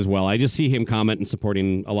as well. I just see him comment and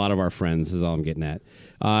supporting a lot of our friends is all I'm getting at.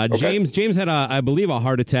 Okay. James had, I believe, a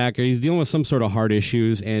heart attack. He's dealing with some sort of heart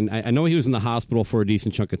issues, and I know he was in the hospital for a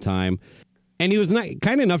decent chunk of time. And he was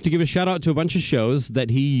kind enough to give a shout out to a bunch of shows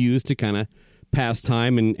that he used to kind of pass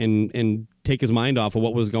time and take his mind off of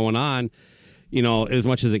what was going on, as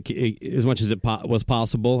much as it was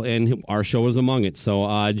possible, and our show was among it.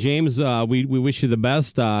 So, James, we wish you the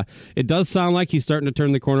best. It does sound like he's starting to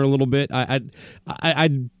turn the corner a little bit. I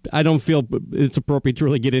don't feel it's appropriate to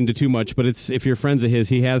really get into too much, but if you're friends of his,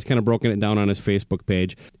 he has kind of broken it down on his Facebook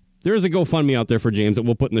page. There is a GoFundMe out there for James that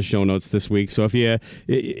we'll put in the show notes this week. So if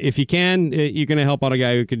you can, you're going to help out a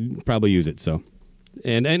guy who could probably use it. So,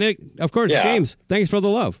 and of course, yeah. James, thanks for the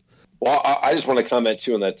love. Well, I just want to comment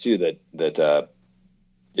too on that too. That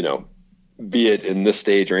be it in this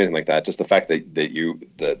stage or anything like that, just the fact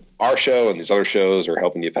that our show and these other shows are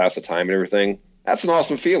helping you pass the time and everything. That's an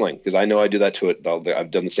awesome feeling, because I know I do that to it.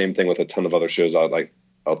 I've done the same thing with a ton of other shows out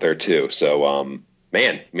there too. So,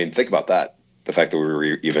 think about that. The fact that we were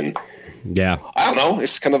even, yeah, I don't know,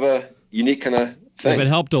 it's kind of a unique kind of thing. If it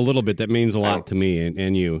helped a little bit, that means a lot to me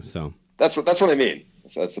and you. So that's what I mean.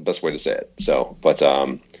 So that's the best way to say it. So, but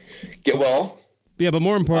get well. Yeah, but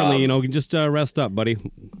more importantly, just rest up, buddy.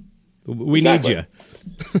 We Exactly. need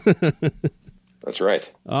you. That's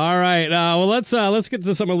right. All right. Well, let's get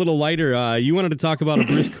to something a little lighter. You wanted to talk about a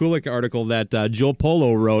Bruce Kulick article that Joe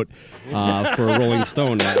Polo wrote for Rolling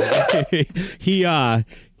Stone.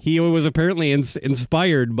 He was apparently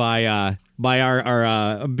inspired by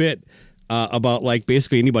our bit about like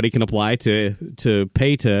basically anybody can apply to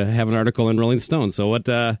pay to have an article in Rolling Stone. So what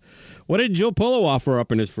did Joe Polo offer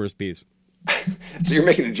up in his first piece? So you're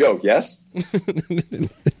making a joke, yes?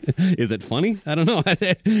 Is it funny? I don't know.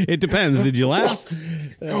 It depends. Did you laugh?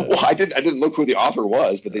 Well, I didn't look who the author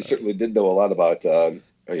was, but they certainly did know a lot about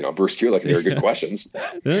Bruce Kulick, and they were good questions.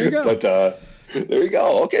 There you go. But there you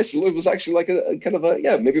go. Okay, so it was actually like a kind of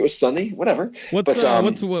maybe it was sunny, whatever. What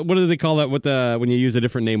do they call that? When you use a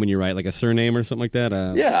different name when you write, like a surname or something like that?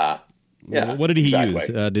 Yeah. What did he exactly.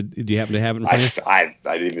 use? Did you happen to have it in front of you? I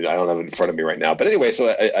don't have it in front of me right now. But anyway,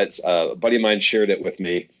 so a buddy of mine shared it with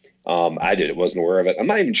me. I wasn't aware of it. I'm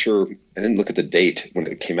not even sure. I didn't look at the date when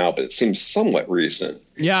it came out, but it seems somewhat recent.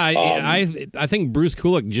 Yeah, I think Bruce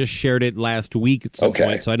Kulick just shared it last week at some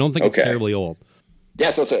point, so I don't think it's terribly old.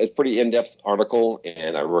 Yeah, so it's a pretty in-depth article,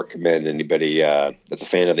 and I recommend anybody that's a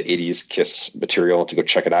fan of the 80s Kiss material to go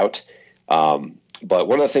check it out. But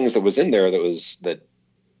one of the things that was in there that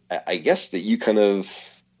I guess that you kind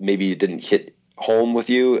of maybe didn't hit home with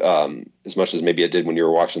you as much as maybe it did when you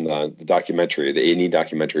were watching the documentary, the A&E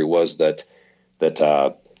documentary, was that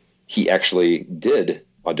he actually did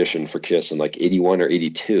audition for Kiss in like 81 or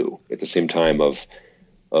 82 at the same time of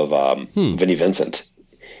Vinnie Vincent.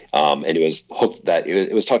 And it was hooked that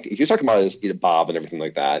he was talking about his Bob and everything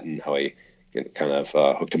like that, and how he kind of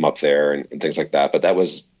hooked him up there and things like that. But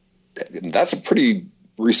that's a pretty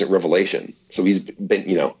recent revelation. So he's been,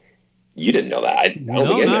 you didn't know that. I don't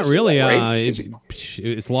no, think not really. That, right?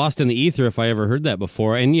 It's lost in the ether if I ever heard that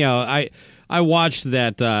before. And I watched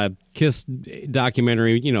that Kiss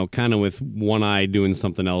documentary, kind of with one eye doing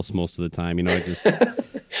something else most of the time. It just.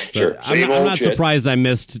 Sure. I'm not surprised I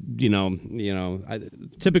missed.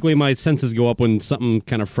 Typically my senses go up when something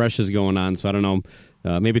kind of fresh is going on. So I don't know.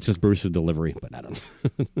 Maybe it's just Bruce's delivery, but I don't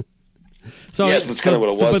know. So yes, that's kind of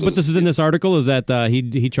what it was. But this is in this article. Is that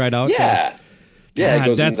he tried out? Yeah. Yeah,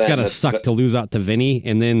 God, that's got to suck to lose out to Vinny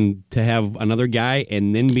and then to have another guy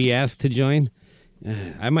and then be asked to join.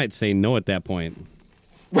 I might say no at that point.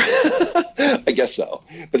 I guess so.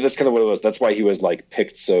 But that's kind of what it was. That's why he was like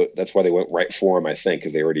picked. So that's why they went right for him, I think,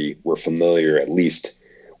 because they already were familiar at least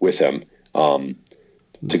with him to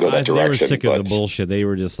go that direction. They were sick of the bullshit. They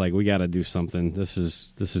were just like, we got to do something. This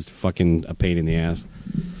is fucking a pain in the ass.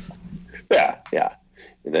 Yeah.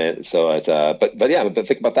 And then, so it's but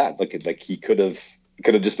think about that. Like he could have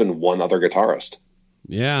just been one other guitarist.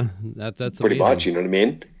 Yeah, that's pretty amazing. much. You know what I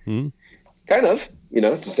mean? Mm-hmm. Kind of.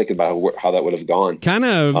 Just thinking about how that would have gone. Kind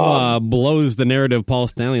of blows the narrative Paul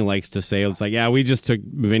Stanley likes to say. It's like, yeah, we just took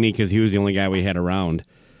Vinny because he was the only guy we had around.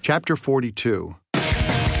 Chapter 42.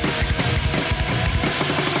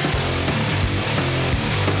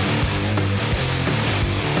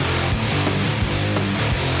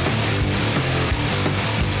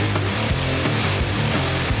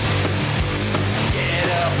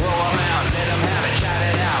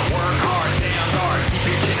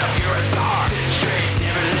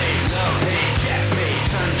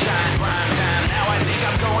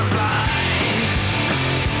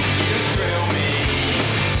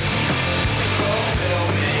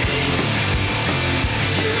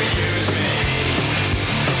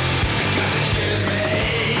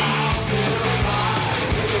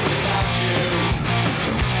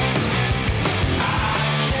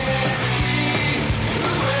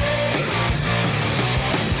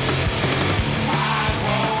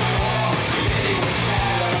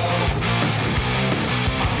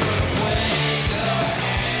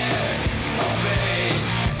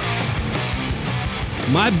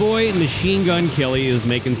 My boy Machine Gun Kelly is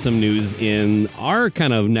making some news in our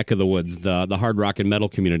kind of neck of the woods, the hard rock and metal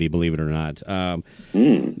community, believe it or not.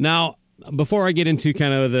 Now, before I get into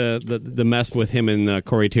kind of the mess with him and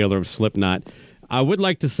Corey Taylor of Slipknot, I would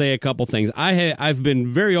like to say a couple things. I've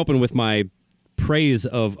been very open with my praise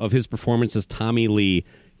of his performance as Tommy Lee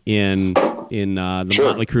in the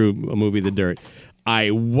Motley Crue movie The Dirt. I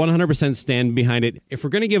 100% stand behind it. If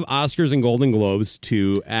we're going to give Oscars and Golden Globes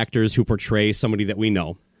to actors who portray somebody that we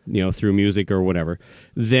know, through music or whatever,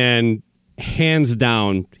 then hands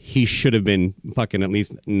down, he should have been fucking at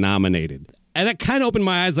least nominated. And that kind of opened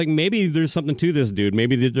my eyes, like maybe there's something to this dude.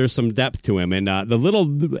 Maybe there's some depth to him. And the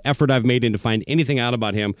little effort I've made in to find anything out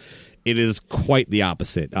about him, it is quite the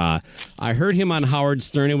opposite. I heard him on Howard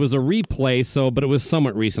Stern. It was a replay, but it was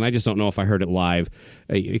somewhat recent. I just don't know if I heard it live.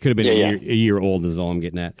 It could have been a year old is all I'm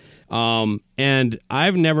getting at. And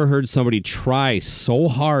I've never heard somebody try so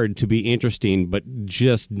hard to be interesting, but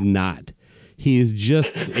just not. He is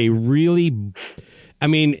just a really... I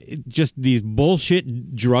mean, just these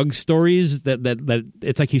bullshit drug stories that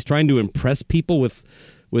it's like he's trying to impress people with,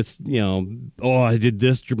 oh, I did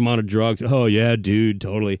this amount of drugs. Oh, yeah, dude,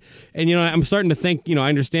 totally. And, I'm starting to think, I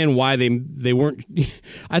understand why they weren't.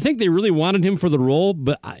 I think they really wanted him for the role,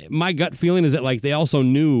 but my gut feeling is that, like, they also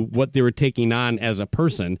knew what they were taking on as a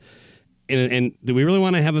person. And do we really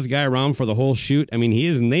want to have this guy around for the whole shoot? I mean, he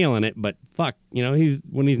is nailing it, but fuck,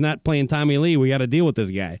 when he's not playing Tommy Lee, we got to deal with this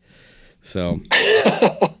guy. So,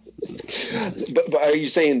 but are you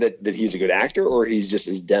saying that he's a good actor, or he's just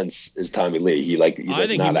as dense as Tommy Lee? I think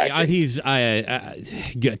he's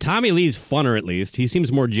Tommy Lee's funner. At least he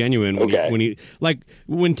seems more genuine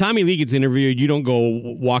when Tommy Lee gets interviewed. You don't go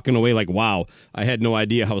walking away like, "Wow, I had no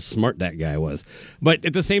idea how smart that guy was." But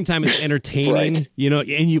at the same time, it's entertaining, right.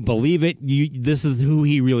 And you believe it. This is who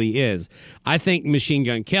he really is. I think Machine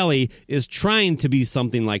Gun Kelly is trying to be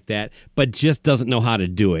something like that, but just doesn't know how to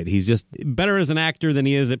do it. He's just better as an actor than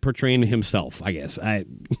he is at portraying himself, I guess. All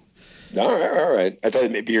right. I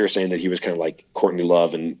thought maybe you were saying that he was kind of like Courtney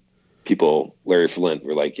Love, and people, Larry Flint,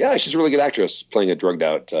 were like, yeah, she's a really good actress playing a drugged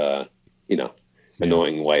out,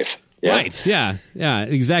 annoying wife. Yeah. Right. Yeah,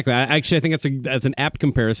 exactly. I think that's an apt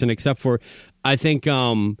comparison, except for I think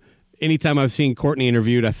anytime I've seen Courtney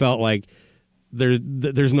interviewed, I felt like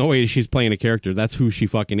there's no way she's playing a character. That's who she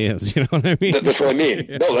fucking is. You know what I mean? That's what I mean.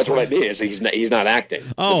 Yeah. No, that's what I mean. Is he's not acting.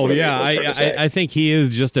 Oh yeah, I think he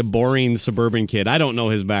is just a boring suburban kid. I don't know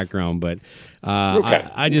his background, but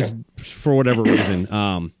I just for whatever reason.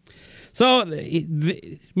 So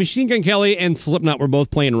Machine Gun Kelly and Slipknot were both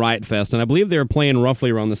playing Riot Fest, and I believe they were playing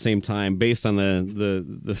roughly around the same time, based on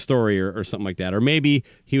the story or something like that. Or maybe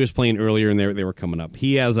he was playing earlier and they were coming up.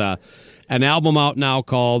 He has an album out now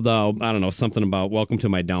called I don't know, something about Welcome to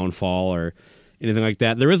My Downfall or anything like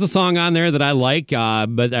that. There is a song on there that I like,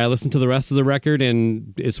 but I listened to the rest of the record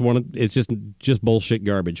and it's just bullshit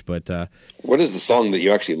garbage. But what is the song that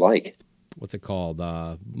you actually like? What's it called?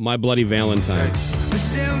 My Bloody Valentine. The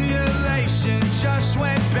simulation just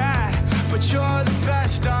went bad, but you're the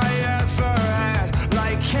best I ever had.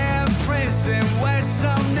 Like handprints and where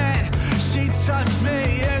some net, she touched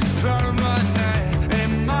me as permanent.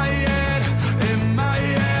 In my head,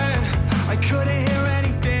 I couldn't hear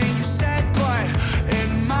anything you said, but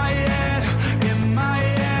in my head,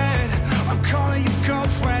 I'm calling you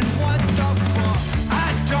girlfriend. What the fuck?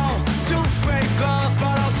 I don't do fake love,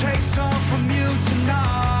 but I'll take some from you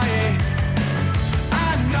tonight.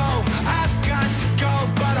 I know I've got to go,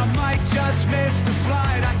 but I might just miss the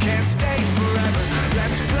flight. I can't stay forever.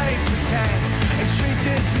 Let's play pretend and treat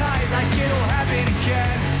this night like it'll happen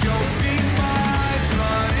again. You'll be my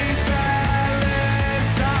bloody Valentine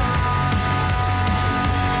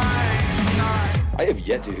tonight. I have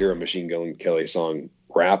yet to hear a Machine Gun Kelly song,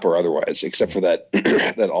 rap or otherwise, except for that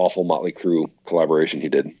that awful Motley Crue collaboration he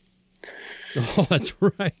did. Oh, that's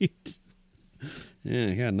right. Yeah,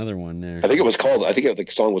 I got another one there. I think the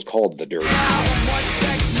song was called The Dirt. More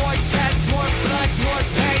sex, more tats, more blood, more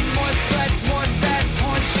pain, more threats, more fast,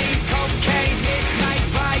 torn jeans, cocaine, midnight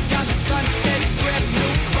ride down the Sunset Strip,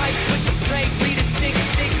 new bike with the plate, read a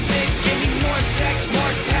 666. Give me more sex,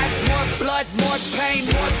 more tats, more blood, more pain,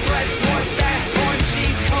 more threats, more fast, torn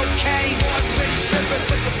jeans, cocaine, more pretty strippers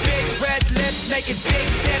with the big red lips, making big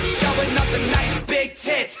tips, showing up the nice big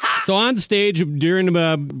tits. So on stage during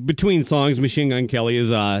between songs, Machine Gun Kelly is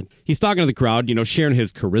he's talking to the crowd, sharing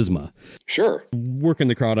his charisma. Sure. Working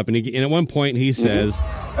the crowd up, and at one point he says,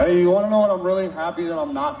 Hey, you want to know what I'm really happy that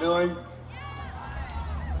I'm not doing?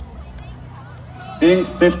 Being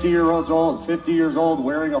 50 years old,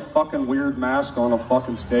 wearing a fucking weird mask on a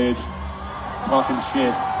fucking stage, talking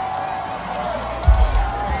shit.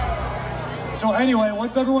 So anyway,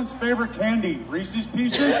 what's everyone's favorite candy? Reese's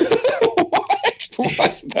Pieces?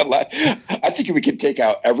 I think we could take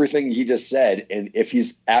out everything he just said, and if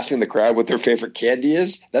he's asking the crowd what their favorite candy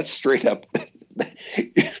is, that's straight up.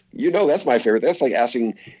 That's my favorite. That's like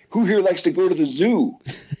asking who here likes to go to the zoo.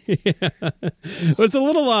 Yeah. It's a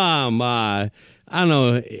little I don't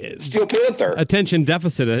know. Steel Panther. Attention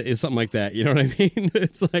deficit is something like that. You know what I mean?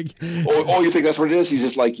 It's like. Oh, you think that's what it is? He's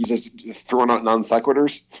just throwing out non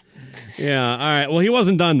sequiturs. Yeah. All right. Well, he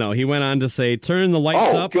wasn't done though. He went on to say, "Turn the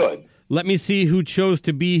lights up." Good. let me see who chose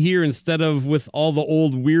to be here instead of with all the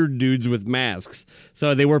old weird dudes with masks.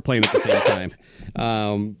 So they were playing at the same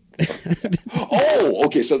time.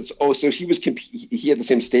 Okay. So he had the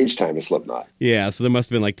same stage time as Slipknot. Yeah. So there must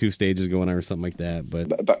have been like 2 stages going on or something like that.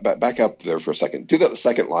 But back up there for a second. Do that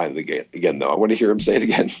second line again, though. I want to hear him say it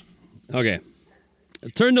again. Okay.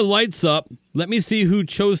 Turn the lights up. Let me see who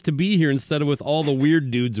chose to be here instead of with all the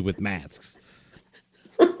weird dudes with masks.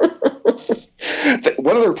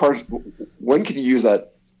 What other part? When could you use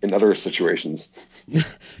that in other situations?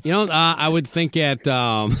 I would think at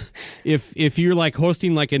if you're like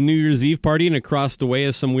hosting like a New Year's Eve party and across the way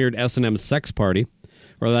is some weird S&M sex party,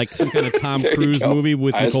 or like some kind of Tom Cruise movie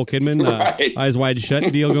with Nicole Kidman, right. Eyes Wide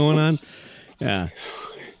Shut deal going on. Yeah.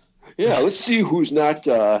 Yeah. Let's see who's not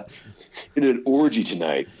in an orgy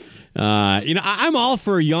tonight. I'm all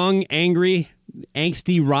for young, angry,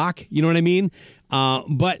 angsty rock. You know what I mean?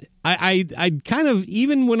 But I kind of,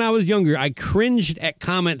 even when I was younger, I cringed at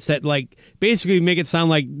comments that like basically make it sound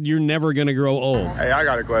like you're never going to grow old. Hey, I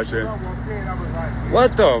got a question.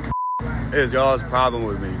 What the is y'all's problem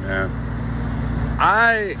with me, man?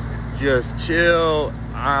 I just chill.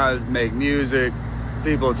 I make music.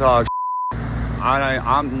 People talk.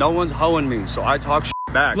 I'm no one's hoeing me, so I talk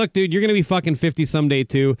back. Look, dude, you're gonna be fucking 50 someday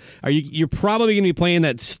too. You're probably gonna be playing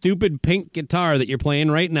that stupid pink guitar that you're playing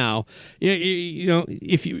right now. You know,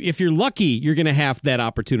 if you're lucky, you're gonna have that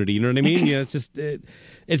opportunity. You know what I mean? It's just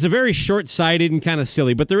it's a very short-sighted and kind of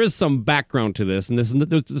silly, but there is some background to this, and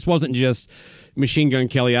this wasn't just Machine Gun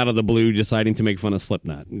Kelly out of the blue deciding to make fun of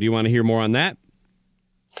Slipknot. Do you want to hear more on that?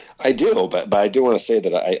 I do, but I do want to say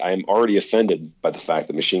that I'm already offended by the fact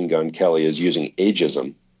that Machine Gun Kelly is using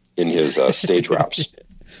ageism in his stage raps.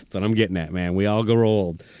 That's what I'm getting at, man. We all grow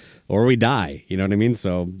old, or we die. You know what I mean?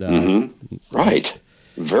 So, right,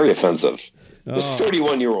 very offensive. This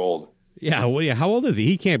 31-year-old. Yeah, well, yeah. How old is he?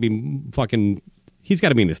 He can't be fucking. He's got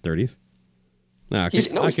to be in his 30s. No, he's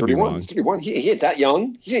 31. He's 31. He ain't that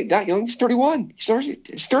young. He's 31.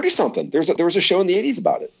 He's 30 something. There was a show in the 80s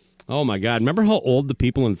about it. Oh my God! Remember how old the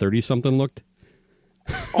people in 30-something looked?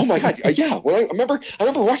 Oh my God! Yeah. Well, I remember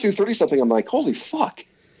watching 30-something. I'm like, holy fuck!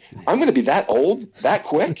 I'm going to be that old that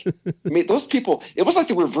quick. I mean, those people. It was like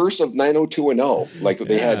the reverse of 90210. Like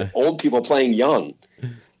they had old people playing young,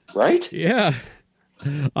 right? Yeah.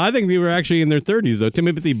 I think they were actually in their 30s though.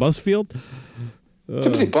 Timothy Busfield.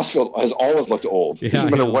 Timothy Busfield has always looked old. It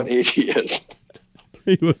doesn't matter what age he is.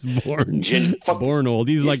 He was born old.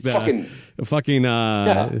 He's like the fucking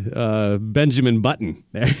Benjamin Button.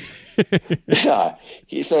 Yeah,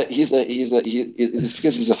 it's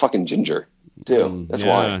because he's a fucking ginger too. That's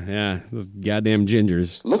why. Yeah, those goddamn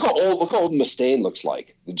gingers. Look how old Mustaine looks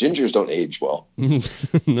like. The gingers don't age well. No,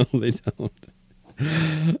 they don't.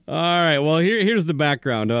 All right. Well, here's the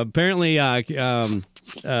background. Apparently,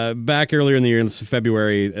 back earlier in the year, in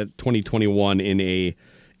February 2021, in a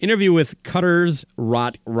interview with Cutter's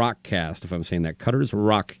Rockcast, if I'm saying that. Cutter's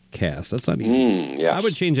Rockcast. That's not easy. Yes. I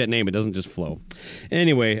would change that name. It doesn't just flow.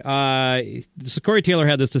 Anyway, so Corey Taylor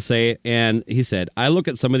had this to say, and he said, I look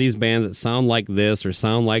at some of these bands that sound like this or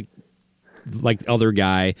sound like other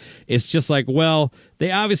guy. It's just like, well,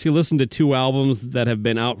 they obviously listened to 2 albums that have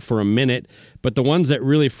been out for a minute, but the ones that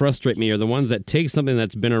really frustrate me are the ones that take something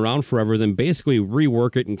that's been around forever, then basically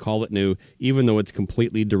rework it and call it new, even though it's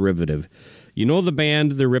completely derivative. You know the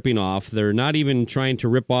band they're ripping off. They're not even trying to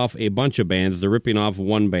rip off a bunch of bands. They're ripping off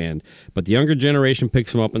one band. But the younger generation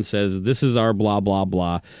picks them up and says, this is our blah, blah,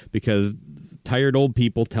 blah, because tired old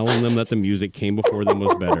people telling them that the music came before them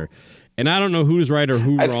was better. And I don't know who's right or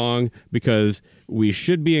who's wrong, because we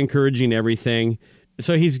should be encouraging everything.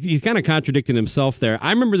 So he's kind of contradicting himself there.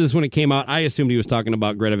 I remember this when it came out. I assumed he was talking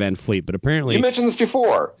about Greta Van Fleet, but apparently you mentioned this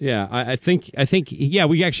before. Yeah, I think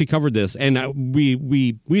we actually covered this, and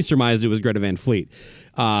we surmised it was Greta Van Fleet.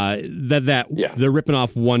 They're ripping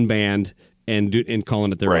off one band and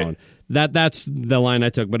calling it their own. That's the line I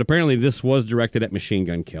took. But apparently this was directed at Machine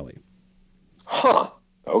Gun Kelly. Huh.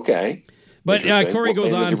 Okay. But Corey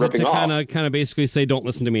goes on to kind of basically say, don't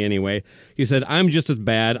listen to me anyway. He said, I'm just as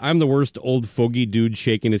bad. I'm the worst old fogey dude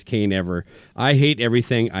shaking his cane ever. I hate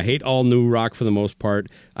everything. I hate all new rock for the most part.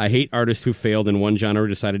 I hate artists who failed in one genre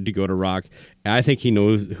decided to go to rock. I think he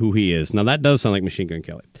knows who he is. Now, that does sound like Machine Gun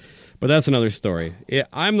Kelly. But that's another story.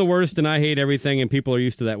 I'm the worst and I hate everything, and people are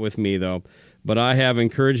used to that with me, though. But I have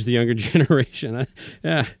encouraged the younger generation.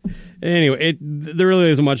 Anyway, there really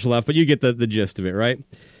isn't much left, but you get the gist of it, right?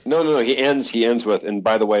 No. He ends with, and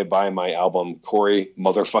by the way, buy my album, Corey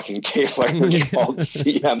motherfucking Taylor, called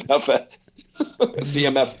CMFT,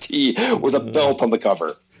 with a belt on the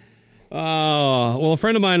cover. Oh, well, a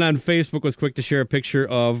friend of mine on Facebook was quick to share a picture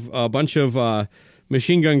of a bunch of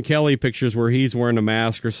Machine Gun Kelly pictures where he's wearing a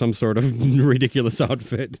mask or some sort of ridiculous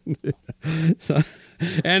outfit.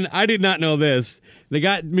 And I did not know this.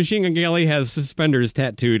 Machine Gun Kelly has suspenders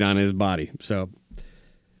tattooed on his body. So,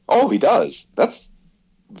 oh, he does. That's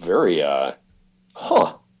very Robin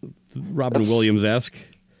Williams-esque.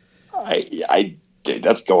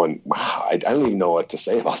 That's going. Wow, I don't even know what to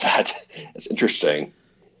say about that. It's interesting.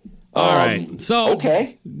 All right. So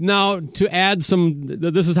okay. Now to add some,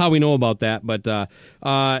 this is how we know about that. But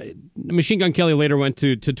Machine Gun Kelly later went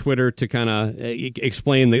to Twitter to kind of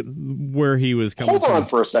explain where he was coming from. Hold on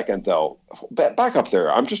for a second, though. Back up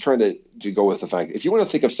there. I'm just trying to go with the fact. If you want to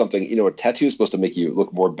think of something, a tattoo is supposed to make you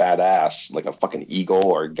look more badass, like a fucking eagle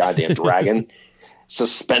or a goddamn dragon.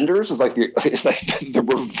 Suspenders is like the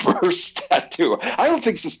reverse tattoo. I don't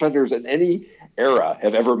think suspenders in any era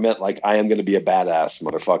have ever meant like I am going to be a badass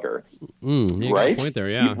motherfucker. Right? Point there,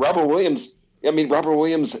 yeah. Robert Williams,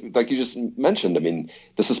 like you just mentioned,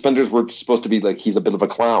 the suspenders were supposed to be like he's a bit of a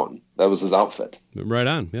clown. That was his outfit. Right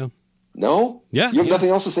on, yeah. No? Yeah. You have nothing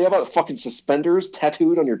else to say about fucking suspenders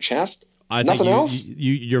tattooed on your chest? Nothing else?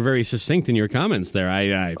 You're very succinct in your comments there.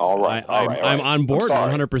 All right. I'm on board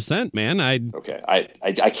 100%, man. Okay.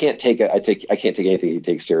 I can't take it. I can't take anything you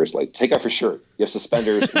take seriously. Take off your shirt. You have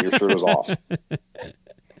suspenders and your shirt is off.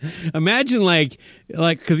 Imagine like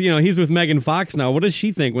because he's with Megan Fox now. What does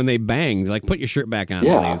she think when they bang? Like, put your shirt back on,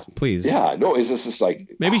 please. Yeah, no, is this just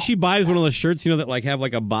like maybe she buys one of those shirts that like have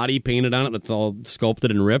like a body painted on it that's all sculpted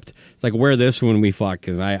and ripped. It's like, wear this when we fuck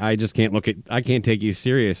because I just can't I can't take you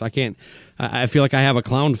serious. I feel like I have a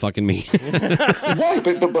clown fucking me. Right,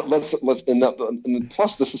 but let's and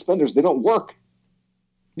plus the suspenders, they don't work.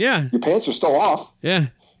 Yeah, your pants are still off. Yeah,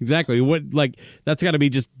 exactly. That's got to be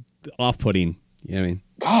just off-putting. You know what I mean?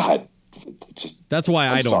 God, that's why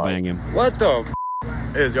I don't bang him. What the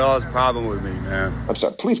is y'all's problem with me, man? I'm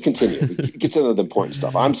sorry. Please continue. Get to the important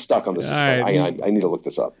stuff. I'm stuck on this stuff. Right. I need to look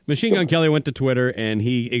this up. Machine Gun Kelly went to Twitter and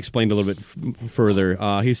he explained a little bit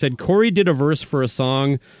further. He said, Corey did a verse for a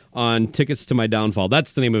song on Tickets to My Downfall.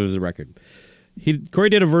 That's the name of his record. Corey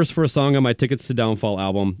did a verse for a song on my Tickets to Downfall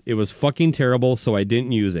album. It was fucking terrible, so I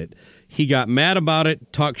didn't use it. He got mad about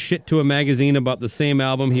it, talked shit to a magazine about the same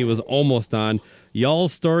album he was almost on.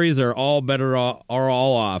 Y'all's stories are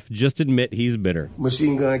all off. Just admit he's bitter.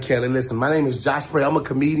 Machine Gun Kelly, listen, my name is Josh Bray. I'm a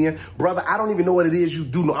comedian. Brother, I don't even know what it is you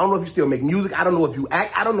do. I don't know if you still make music. I don't know if you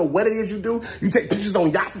act. I don't know what it is you do. You take pictures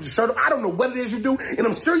on yachts with your shirt off. I don't know what it is you do. And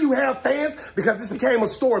I'm sure you have fans because this became a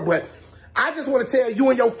story. But I just want to tell you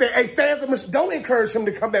and your fans, don't encourage him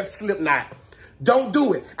to come back to Slipknot. Don't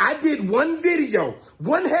do it. I did one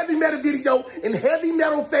heavy metal video, and heavy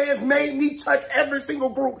metal fans made me touch every single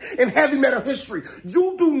group in heavy metal history.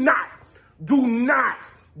 You do not,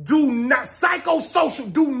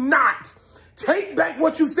 psychosocial, do not take back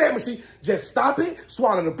what you said, Machine. Just stop it,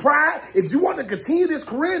 swallow the pride. If you want to continue this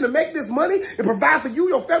career and to make this money and provide for you,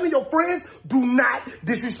 your family, your friends, do not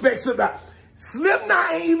disrespect Slipknot.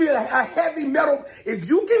 Slipknot ain't even a heavy metal. If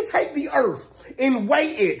you can take the earth and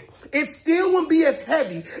weigh it, it still wouldn't be as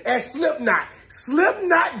heavy as Slipknot.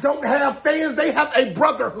 Slipknot don't have fans. They have a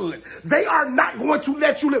brotherhood. They are not going to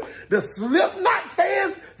let you live. The Slipknot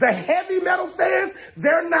fans, the heavy metal fans,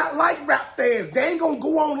 they're not like rap fans. They ain't going to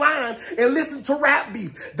go online and listen to rap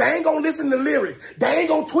beef. They ain't going to listen to lyrics. They ain't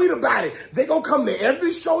going to tweet about it. They going to come to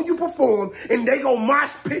every show you perform, and they going to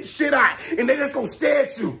mosh pit shit out, and they just going to stare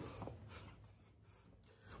at you.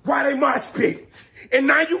 Why they mosh pit? And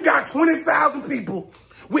now you got 20,000 people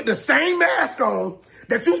with the same mask on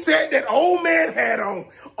that you said that old man had on.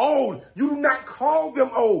 Old. You do not call them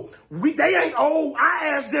old. They ain't old. Our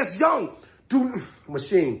ass just young.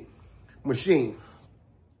 Machine.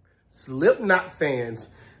 Slipknot fans.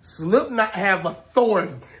 Slipknot have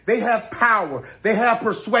authority. They have power. They have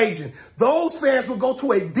persuasion. Those fans will go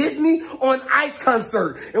to a Disney on Ice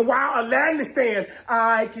concert. And while Aladdin is saying,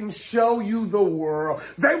 I can show you the world,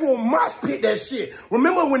 they will mosh pit that shit.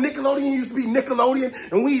 Remember when Nickelodeon used to be Nickelodeon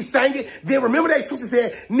and we sang it? Then remember they switched and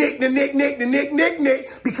said, Nick,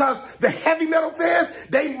 because the heavy metal fans,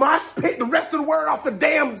 they mosh pit the rest of the word off the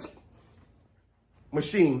damn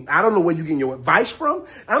Machine. I don't know where you getting your advice from.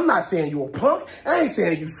 I'm not saying you a punk. I ain't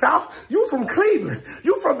saying you South. You from Cleveland.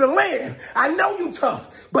 You from the land. I know you tough,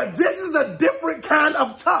 but this is a different kind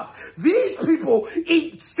of tough. These people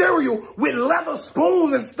eat cereal with leather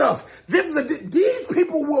spoons and stuff. These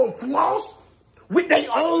people will floss with their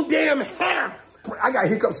own damn hair. I got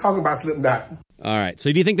hiccups talking about Slipknot. All right.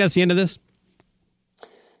 So do you think that's the end of this?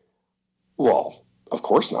 Well, of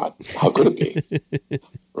course not. How could it be?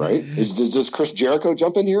 Right? Does Chris Jericho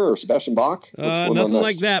jump in here or Sebastian Bach? Nothing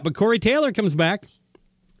like that. But Corey Taylor comes back.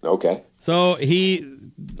 Okay. So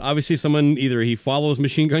obviously someone, either he follows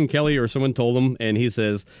Machine Gun Kelly or someone told him, and he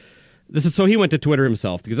says, so he went to Twitter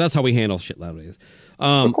himself, because that's how we handle shit nowadays.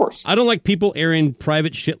 Of course. I don't like people airing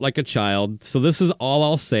private shit like a child, so this is all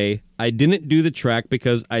I'll say. I didn't do the track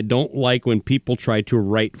because I don't like when people try to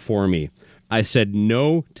write for me. I said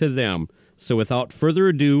no to them. So without further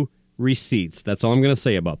ado, receipts. That's all I'm going to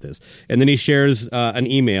say about this. And then he shares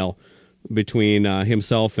an email between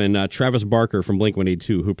himself and Travis Barker from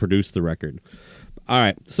Blink-182, who produced the record. All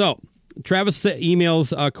right, so Travis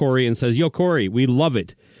emails Corey and says, "Yo, Corey, we love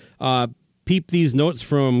it. Peep these notes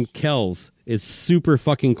from Kells. It's super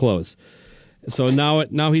fucking close." So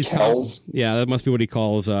now he's Kells? Yeah, that must be what he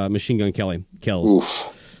calls Machine Gun Kelly. Kells.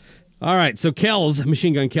 Oof. All right, so Kells,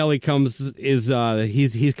 Machine Gun Kelly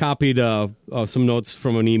he's copied some notes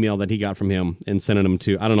from an email that he got from him and sent them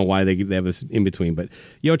to, I don't know why they have this in between, but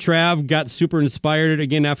yo, Trav, got super inspired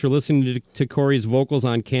again after listening to Corey's vocals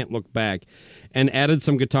on Can't Look Back, and added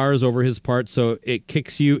some guitars over his part so it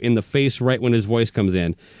kicks you in the face right when his voice comes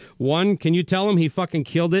in. 1, can you tell him he fucking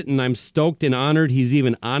killed it, and I'm stoked and honored he's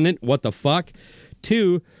even on it? What the fuck?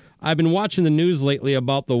 2, I've been watching the news lately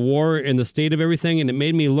about the war and the state of everything, and it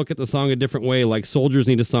made me look at the song a different way, like soldiers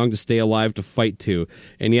need a song to stay alive to fight to.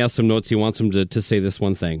 And he has some notes. He wants him to say this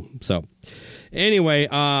one thing. So anyway,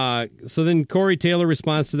 so then Corey Taylor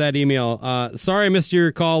responds to that email. Sorry I missed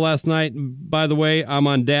your call last night. By the way, I'm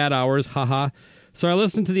on dad hours. Haha. So I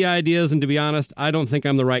listened to the ideas, and to be honest, I don't think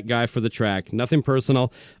I'm the right guy for the track. Nothing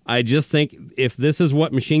personal. I just think if this is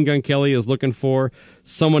what Machine Gun Kelly is looking for,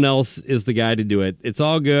 someone else is the guy to do it. It's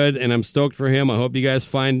all good, and I'm stoked for him. I hope you guys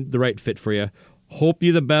find the right fit for you. Hope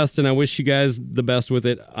you the best, and I wish you guys the best with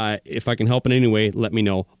it. If I can help in any way, let me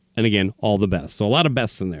know. And again, all the best. So a lot of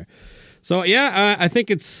bests in there. So yeah, I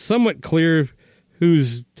think it's somewhat clear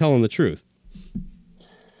who's telling the truth.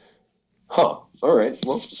 Huh. All right.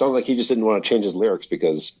 Well, it sounds like he just didn't want to change his lyrics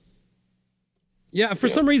because... Yeah, for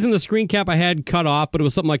some reason the screen cap I had cut off, but it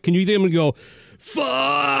was something like, can you get him to go, fuck?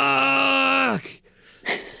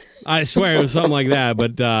 I swear it was something like that,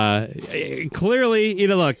 but clearly,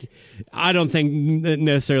 look, I don't think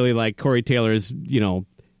necessarily like Corey Taylor is,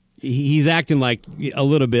 he's acting like a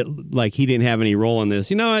little bit like he didn't have any role in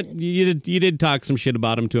this. You know what? You did talk some shit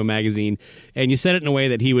about him to a magazine, and you said it in a way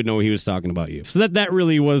that he would know he was talking about you. So that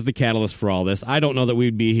really was the catalyst for all this. I don't know that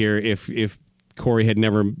we'd be here if Corey had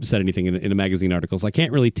never said anything in a magazine article. So I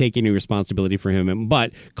can't really take any responsibility for him,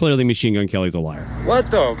 but clearly Machine Gun Kelly's a liar.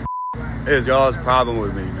 What the is y'all's problem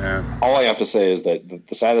with me, man? All I have to say is that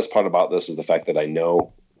the saddest part about this is the fact that I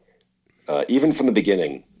know, even from the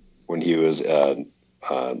beginning, when he was...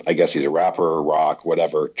 I guess he's a rapper or rock,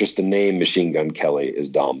 whatever. Just the name Machine Gun Kelly is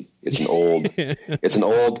dumb. It's an old, it's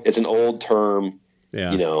an old term,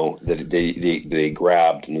 that they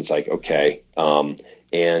grabbed, and it's like, okay. And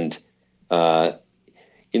think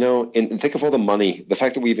of all the money. The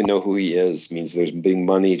fact that we even know who he is means there's being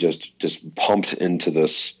money just pumped into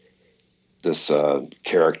this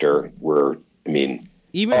character where,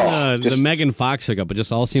 even the Megan Fox hookup, it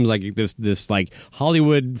just all seems like this like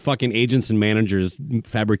Hollywood fucking agents and managers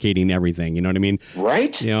fabricating everything. You know what I mean?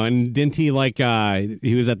 Right. And didn't he he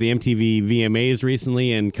was at the MTV VMAs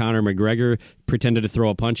recently, and Conor McGregor pretended to throw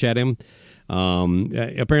a punch at him.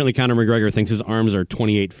 Apparently Conor McGregor thinks his arms are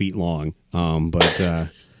 28 feet long. Well, that's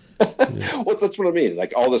what I mean.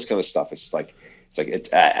 Like all this kind of stuff.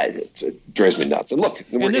 It drives me nuts. And look,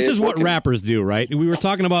 and this is what rappers do, right? We were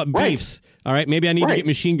talking about beefs. All right, maybe I need to get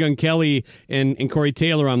Machine Gun Kelly and Corey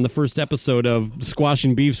Taylor on the first episode of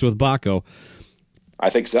Squashing Beefs with Baco. I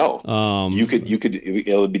think so.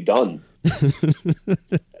 It would be done.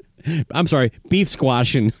 I'm sorry, beef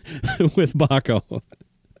squashing with Baco.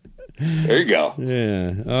 There you go.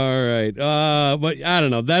 Yeah. All right. But I don't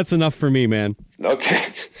know. That's enough for me, man. Okay.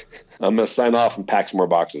 I'm going to sign off and pack some more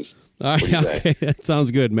boxes. All right, okay. That sounds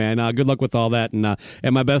good, man. Good luck with all that, and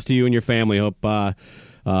my best to you and your family. Hope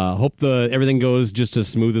everything goes just as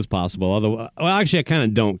smooth as possible. Although, actually, I kind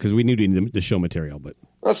of don't, because we need the show material. But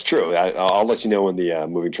that's true. I'll let you know when the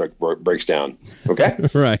moving truck breaks down. Okay.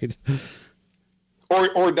 Right.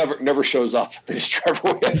 Or never shows up. They just drive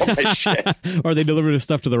away all my shit. Or they deliver the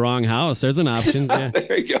stuff to the wrong house. There's an option. Yeah.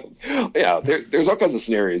 There you go. Yeah, there's all kinds of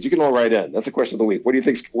scenarios. You can all write in. That's the question of the week. Where do you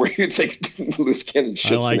think loose cannon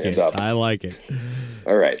shit's going to end up? I like it.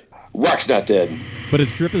 All right. Rock's not dead. But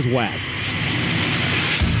its drip is whack.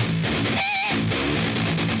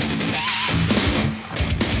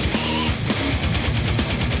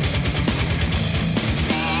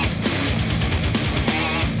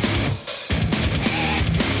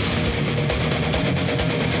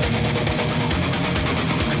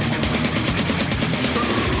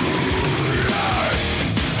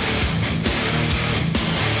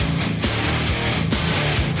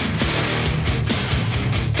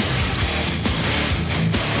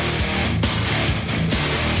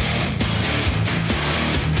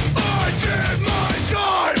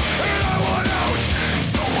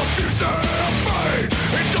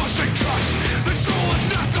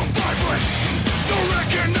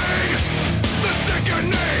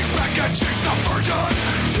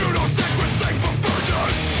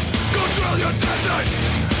 your deserts,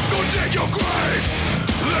 go dig your graves,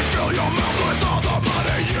 then fill your mouth with all the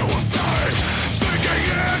money you will save. Sinking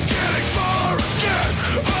in, getting smaller again.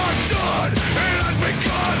 I'm done, it has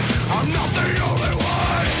begun. I'm not the only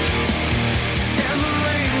one. And the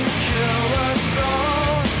rain will kill us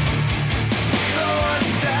all. Throw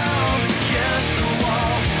ourselves against the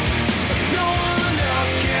wall. No one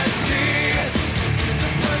else can see the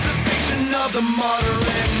preservation of the martyr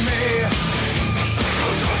in me.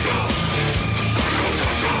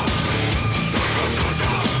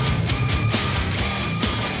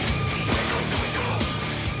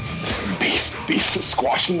 Beef,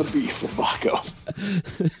 squashing the beef with Baco.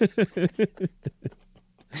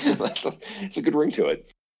 It's a good ring to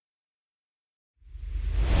it.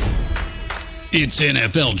 It's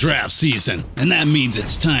NFL draft season, and that means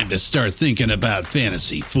it's time to start thinking about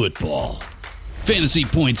fantasy football.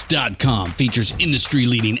 FantasyPoints.com features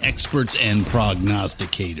industry-leading experts and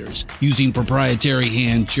prognosticators using proprietary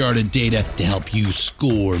hand-charted data to help you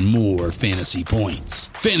score more fantasy points.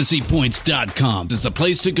 FantasyPoints.com is the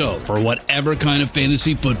place to go for whatever kind of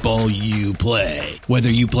fantasy football you play. Whether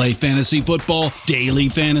you play fantasy football, daily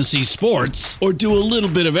fantasy sports, or do a little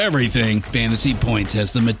bit of everything, Fantasy Points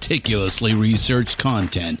has the meticulously researched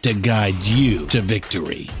content to guide you to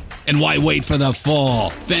victory. And why wait for the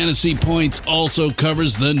fall? Fantasy Points also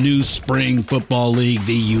covers the new spring football league,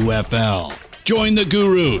 the UFL. Join the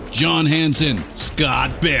guru, John Hansen,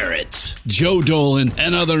 Scott Barrett, Joe Dolan,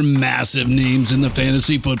 and other massive names in the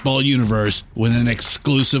fantasy football universe with an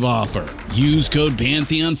exclusive offer. Use code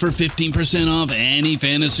Pantheon for 15% off any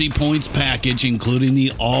Fantasy Points package, including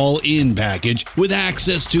the all-in package, with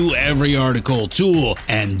access to every article, tool,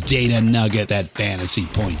 and data nugget that Fantasy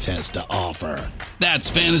Points has to offer.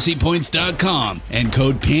 That's FantasyPoints.com and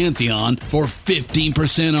code Pantheon for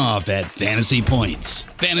 15% off at Fantasy Points.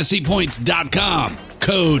 FantasyPoints.com,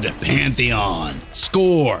 code Pantheon.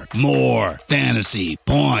 Score more fantasy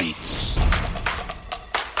points.